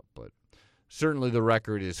looked it up. But certainly the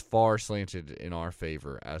record is far slanted in our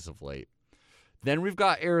favor as of late. Then we've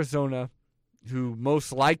got Arizona, who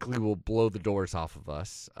most likely will blow the doors off of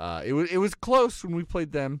us. It was close when we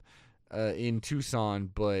played them in Tucson,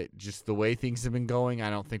 but just the way things have been going, I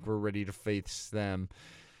don't think we're ready to face them.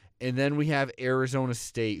 And then we have Arizona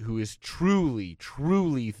State, who is truly,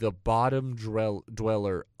 truly the bottom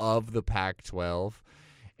dweller of the Pac-12.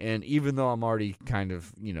 And even though I'm already kind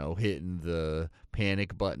of, hitting the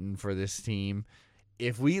panic button for this team,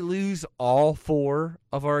 if we lose all 4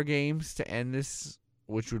 of our games to end this,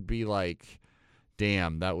 which would be like,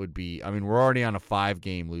 damn, that would be, we're already on a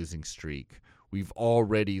 5-game losing streak. We've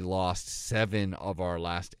already lost 7 of our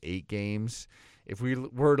last 8 games. If we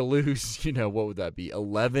were to lose, what would that be?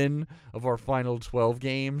 11 of our final 12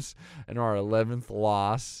 games, and our 11th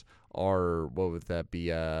loss, or what would that be?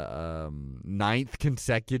 9th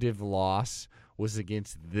consecutive loss was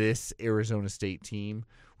against this Arizona State team,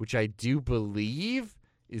 which I do believe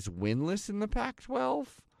is winless in the Pac-12.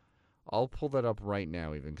 I'll pull that up right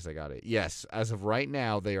now, even because I got it. Yes, as of right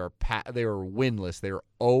now, they are winless. They are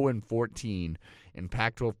 0-14 in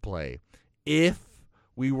Pac-12 play. If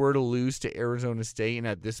we were to lose to Arizona State, and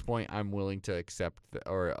at this point, I'm willing to accept,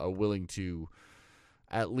 willing to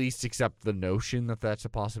at least accept the notion that that's a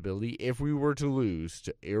possibility. If we were to lose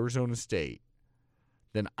to Arizona State,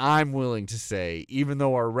 then I'm willing to say, even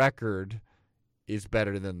though our record is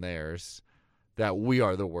better than theirs, that we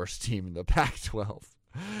are the worst team in the Pac-12.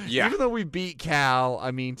 Yeah. Even though we beat Cal,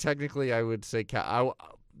 technically I would say Cal.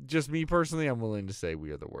 Just me personally, I'm willing to say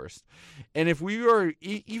we are the worst. And if we were,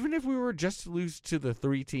 even if we were just to lose to the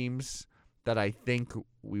 3 teams that I think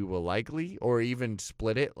we will likely, or even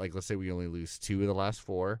split it, like let's say we only lose 2 of the last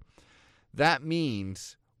 4, that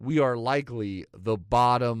means we are likely the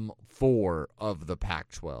bottom 4 of the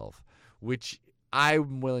Pac-12, which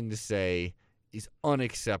I'm willing to say is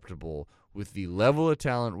unacceptable with the level of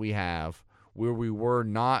talent we have, where we were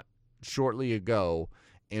not shortly ago,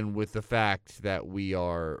 and with the fact that we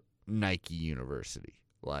are Nike University.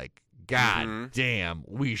 Like, God damn,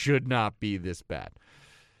 we should not be this bad.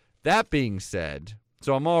 That being said,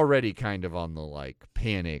 so I'm already kind of on the,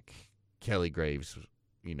 panic, Kelly Graves,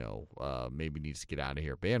 maybe needs to get out of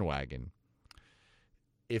here bandwagon.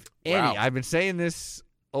 If any, I've been saying this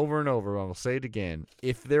over and over, I will say it again.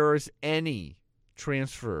 If there is any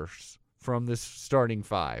transfers from this starting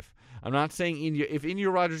 5, I'm not saying if India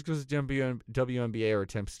Rogers goes to WNBA or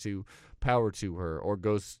attempts to, power to her, or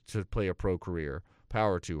goes to play a pro career,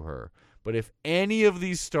 power to her. But if any of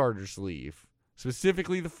these starters leave,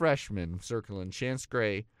 specifically the freshmen, circling Chance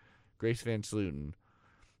Gray, Grace Van Sluten,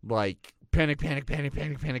 like panic,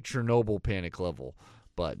 Chernobyl panic level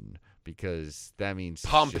button, because that means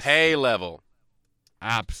Pompeii level.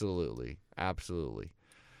 Absolutely.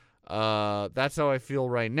 That's how I feel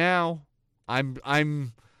right now.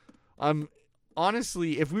 I'm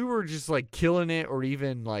honestly, if we were just like killing it, or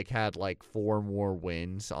even like had like 4 more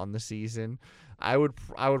wins on the season, I would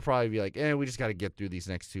probably be like, we just got to get through these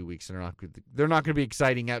next 2 weeks, and they're not going to be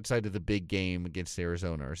exciting outside of the big game against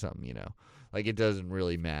Arizona or something, you know. Like, it doesn't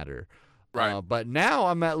really matter. Right. But now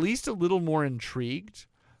I'm at least a little more intrigued,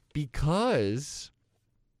 because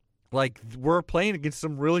like we're playing against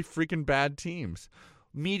some really freaking bad teams.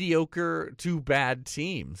 Mediocre to bad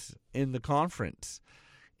teams in the conference.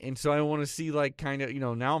 And so I want to see, like, kind of, you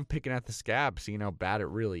know, now I'm picking at the scab, seeing how bad it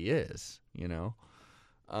really is, you know.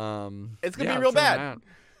 It's going to be real bad.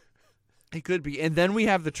 It could be. And then we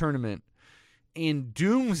have the tournament in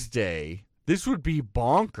Doomsday. This would be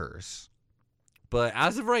bonkers. But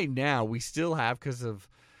as of right now, we still have, because of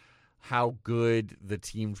how good the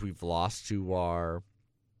teams we've lost to are,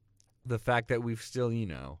 the fact that we've still,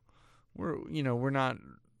 we're not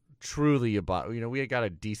truly about, we got a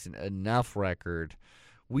decent enough record.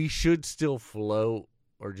 We should still float,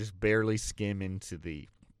 or just barely skim into the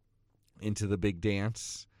big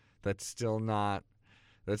dance. That's still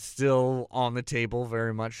on the table,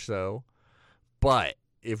 very much so. But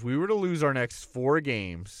if we were to lose our next 4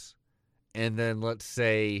 games, and then let's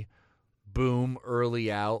say, boom, early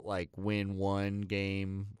out, like win 1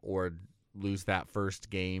 game or lose that first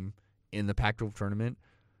game in the Pac-12 tournament,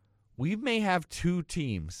 we may have 2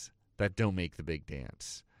 teams that don't make the big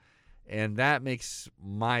dance. And that makes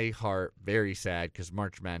my heart very sad, because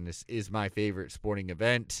March Madness is my favorite sporting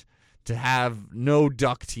event. To have no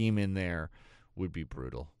Duck team in there would be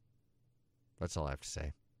brutal. That's all I have to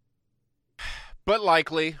say. But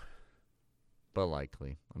likely.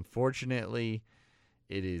 Unfortunately,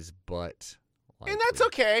 it is but likely. And that's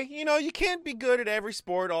okay. You can't be good at every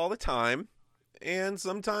sport all the time. And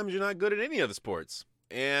sometimes you're not good at any of the sports.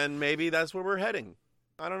 And maybe that's where we're heading.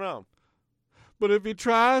 I don't know. But if you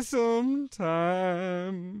try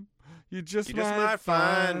sometime, you just might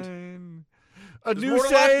find a new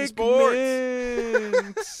segment.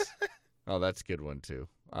 Oh, that's a good one, too.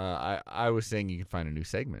 I was saying you can find a new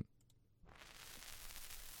segment.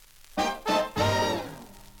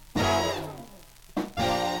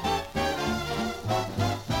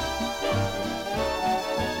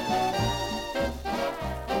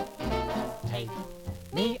 Take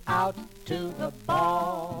me out to the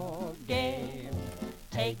ball game.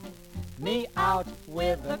 Take me out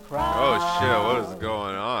with the crowd. Oh, shit. What is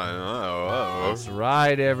going on? That's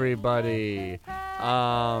right, everybody.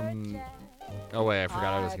 Oh, wait, I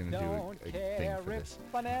forgot I was going to do a thing for this.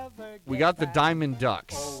 We got the Diamond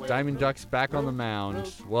Ducks. Diamond Ducks back on the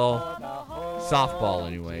mound. Well, softball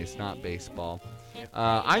anyways, not baseball.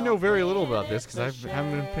 I know very little about this because I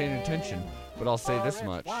haven't been paying attention, but I'll say this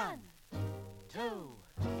much. 1, 2.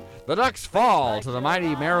 The Ducks fall to the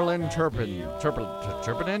mighty Maryland Terrapins,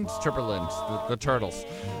 the Turtles.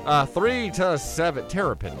 3-7,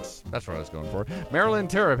 Terrapins. That's what I was going for.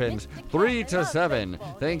 Maryland Terrapins,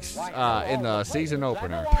 3-7. Thanks in the season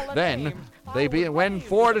opener. Then they win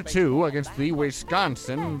 4-2 against the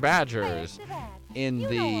Wisconsin Badgers in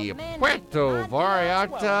the Puerto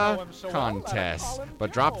Vallarta contest,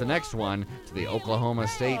 but drop the next one to the Oklahoma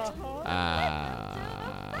State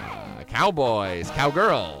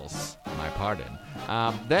Cowgirls, my pardon.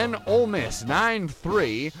 Then Ole Miss,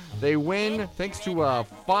 9-3. They win thanks to a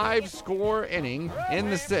 5-score inning in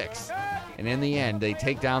the 6th. And in the end, they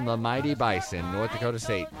take down the mighty Bison, North Dakota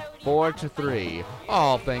State, 4-3.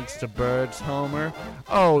 All thanks to Bird's homer.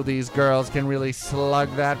 Oh, these girls can really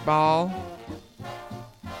slug that ball.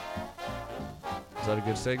 Is that a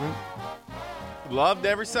good segment? Loved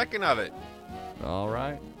every second of it. All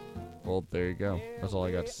right. Well, there you go. That's all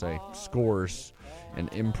I got to say. Scores and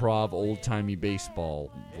improv old-timey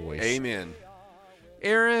baseball voice. Amen.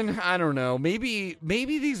 Aaron, I don't know. Maybe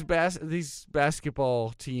these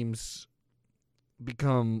basketball teams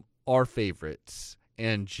become our favorites,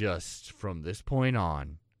 and just from this point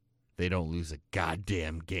on, they don't lose a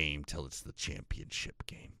goddamn game till it's the championship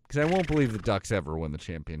game. Because I won't believe the Ducks ever win the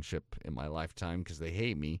championship in my lifetime because they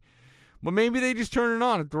hate me. But maybe they just turn it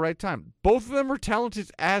on at the right time. Both of them are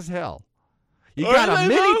talented as hell. You got a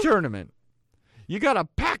mini tournament. You got a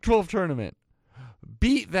Pac-12 tournament.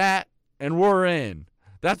 Beat that, and we're in.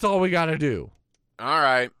 That's all we got to do. All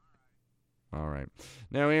right. All right.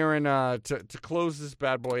 Now, Aaron, to close this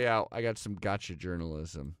bad boy out, I got some gotcha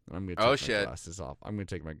journalism. I'm going to take my glasses off. I'm going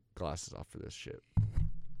to take my glasses off for this shit.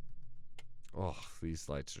 Oh, these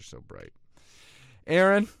lights are so bright.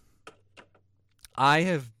 Aaron, I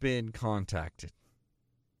have been contacted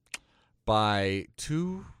by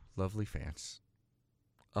 2 lovely fans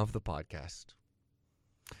of the podcast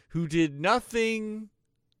who did nothing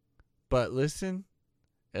but listen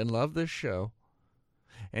and love this show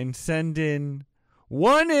and send in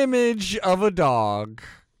one image of a dog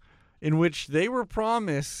in which they were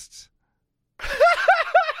promised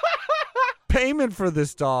payment for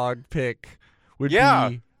this dog pic would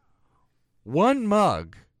be 1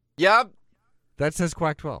 mug. Yep. That says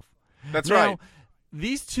Quack 12. That's now, right.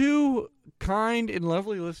 These 2 kind and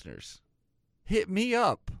lovely listeners hit me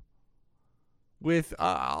up with,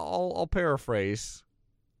 I'll paraphrase,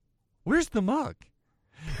 where's the mug?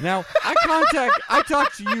 Now, I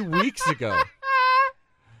talked to you weeks ago.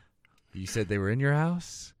 You said they were in your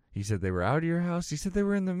house. You said they were out of your house. You said they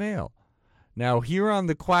were in the mail. Now, here on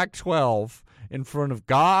the Quack 12, in front of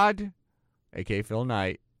God, a.k.a. Phil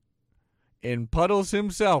Knight, in Puddles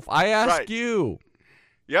himself, I ask you.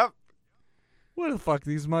 Yep. Where the fuck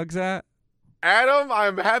these mugs at? Adam,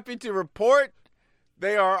 I'm happy to report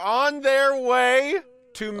they are on their way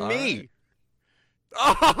to me.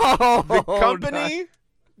 Oh, the company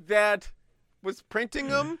that was printing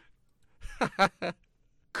them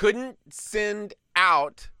couldn't send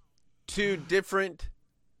out to different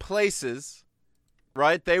places,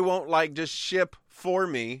 right? They won't just ship for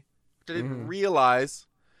me. I didn't realize.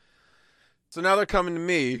 So now they're coming to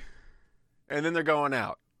me, and then they're going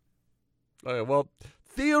out. Okay, well,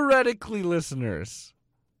 theoretically, listeners,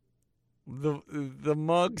 the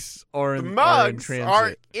mugs are in transit.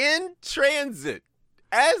 Are in transit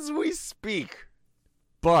as we speak.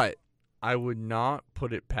 But I would not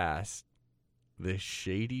put it past this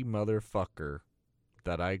shady motherfucker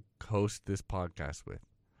that I host this podcast with.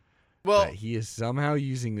 Well, that he is somehow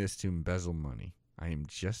using this to embezzle money. I am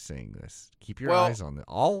just saying this. Keep your eyes on this.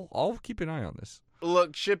 I'll keep an eye on this.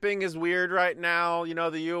 Look, shipping is weird right now. You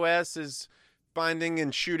know, the U.S. is finding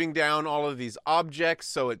and shooting down all of these objects,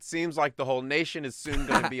 so it seems like the whole nation is soon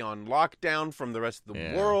going to be on lockdown from the rest of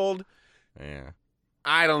the world. Yeah.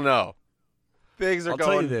 I don't know. Things are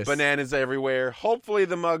going this. bananas everywhere. Hopefully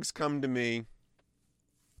the mugs come to me.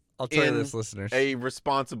 I'll tell you this, listeners. A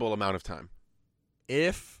responsible amount of time.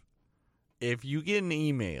 If you get an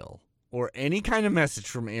email or any kind of message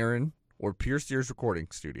from Aaron or Pure Steers Recording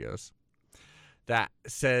Studios that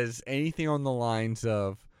says anything on the lines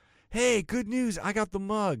of, hey, good news, I got the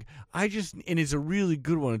mug. And it's a really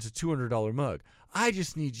good one. It's a $200 mug. I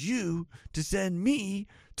just need you to send me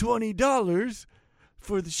 $20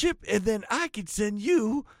 for the ship, and then I can send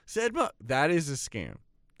you said mug. That is a scam.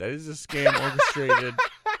 That is a scam orchestrated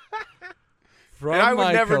from and I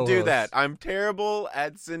would never co-host. do that. I'm terrible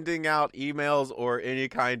at sending out emails or any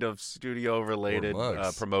kind of studio-related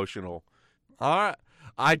promotional. All right.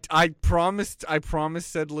 I promised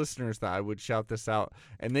said listeners that I would shout this out,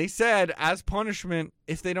 and they said as punishment,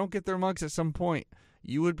 if they don't get their mugs at some point,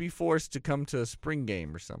 you would be forced to come to a spring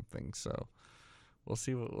game or something. So we'll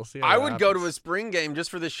see. How I would go to a spring game just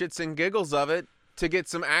for the shits and giggles of it to get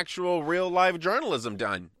some actual real live journalism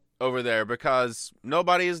done over there because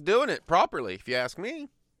nobody is doing it properly, if you ask me.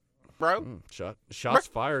 Bro. Shots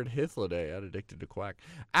fired. Hythloday at Addicted to Quack.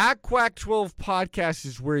 At Quack 12 Podcast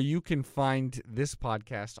is where you can find this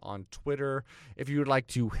podcast on Twitter. If you would like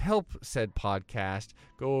to help said podcast,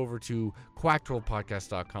 go over to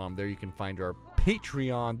quack12podcast.com. There you can find our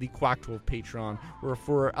Patreon, the Quack 12 Patreon, where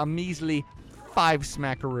for a measly 5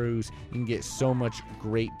 smackaroos, you can get so much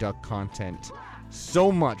great duck content,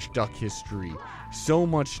 so much duck history, so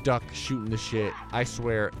much duck shooting the shit. I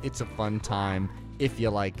swear, it's a fun time. If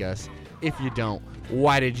you like us. If you don't,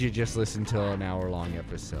 why did you just listen to an hour-long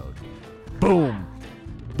episode? Boom.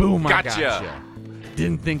 Boom, I gotcha.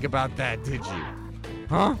 Didn't think about that, did you?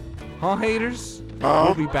 Huh? Huh, haters?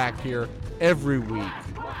 We'll be back here every week,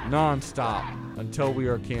 non-stop, until we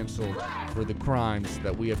are canceled for the crimes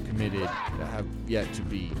that we have committed that have yet to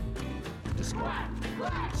be discovered.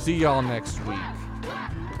 See y'all next week.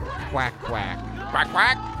 Quack, quack. Quack,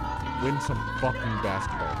 quack. Win some fucking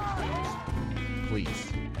basketball games.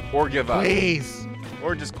 Please. Or give up. Please.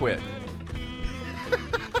 Or just quit.